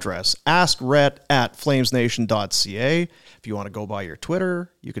email address, askrett@flamesnation.ca. If you want to go by your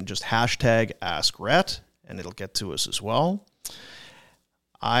Twitter, you can just hashtag AskRett, and it'll get to us as well.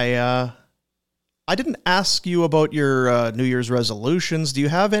 I didn't ask you about your New Year's resolutions. Do you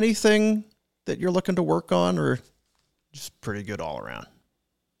have anything that you're looking to work on, or just pretty good all around?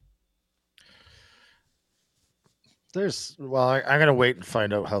 I'm going to wait and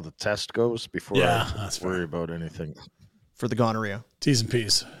find out how the test goes before I worry about anything. For the gonorrhea. T's and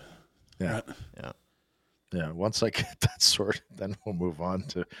P's. Yeah. Right. Yeah. Once I get that sorted, then we'll move on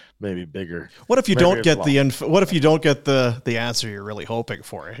to maybe bigger. What if you don't get the info? What if you don't get the answer you're really hoping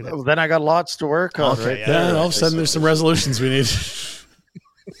for? Well, then I got lots to work on. Okay, right? All of a sudden there's some resolutions we need.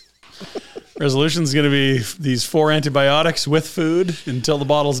 Resolution's going to be these 4 antibiotics with food until the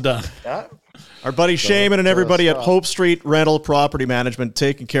bottle's done. Yeah. Our buddy Shaman and everybody at Hope Street Rental Property Management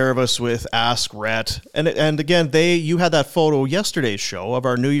taking care of us with Ask Rhett. And again, you had that photo yesterday's show of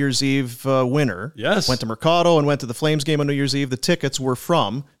our New Year's Eve winner. Yes. Went to Mercado and went to the Flames game on New Year's Eve. The tickets were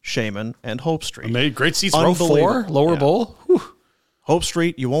from Shaman and Hope Street. Great seats, row 4, lower bowl. Whew. Hope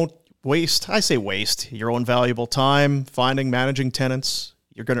Street, you won't waste your own valuable time managing tenants.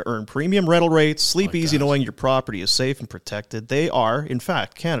 You're going to earn premium rental rates, sleep easy knowing your property is safe and protected. They are, in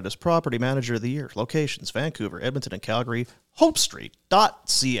fact, Canada's Property Manager of the Year. Locations, Vancouver, Edmonton, and Calgary.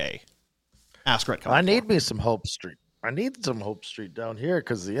 HopeStreet.ca. Ask Rhett. I need me some Hope Street. I need some Hope Street down here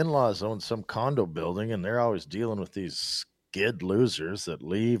because the in-laws own some condo building, and they're always dealing with these skid losers that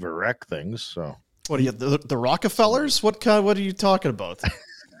leave or wreck things. So, what are you, the Rockefellers? What are you talking about?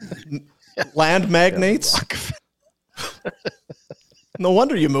 Land magnates? No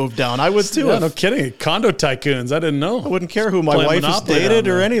wonder you moved down. I would too. Yeah, no kidding. Condo tycoons. I didn't know. I wouldn't care who my wife has dated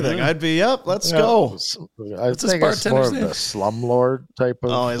or anything. I'd be, let's go. I think it's more of the slumlord type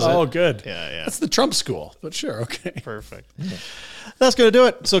of. Oh, good. Yeah. That's the Trump school, but sure. Okay. Perfect. That's going to do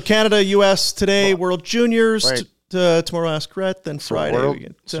it. So Canada, U.S. today, World Juniors. Tomorrow, Ask Rhett. Then Friday.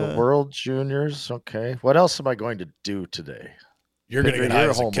 World Juniors. Okay. What else am I going to do today? You're going to get high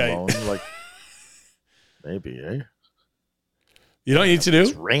as a kite. Alone, like, maybe, eh? You know what you need to do?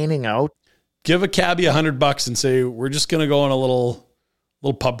 It's raining out. Give a cabbie $100 and say, we're just going to go on a little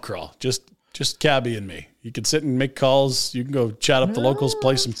pub crawl. Just cabbie and me. You can sit and make calls. You can go chat up the locals,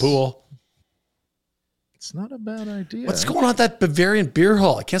 play some pool. It's not a bad idea. What's going on at that Bavarian beer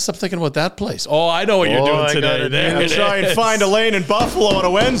hall? I can't stop thinking about that place. Oh, I know what you're doing today. Try and find a lane in Buffalo on a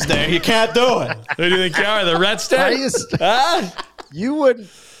Wednesday. You can't do it. Who do you think you are? The Red State? You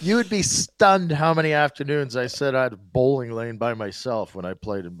would be stunned how many afternoons I said I had a bowling lane by myself when I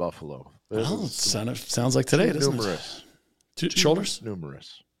played in Buffalo. Well, sounds like today, doesn't it? Shoulders?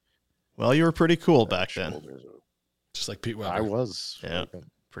 Numerous. Well, you were pretty cool back then. Just like Pete Weber. I was. Yeah,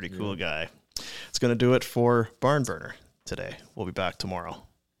 pretty cool guy. It's going to do it for Barn Burner today. We'll be back tomorrow.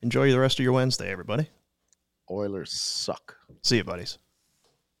 Enjoy the rest of your Wednesday, everybody. Oilers suck. See you, buddies.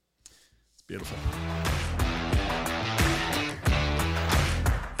 It's beautiful.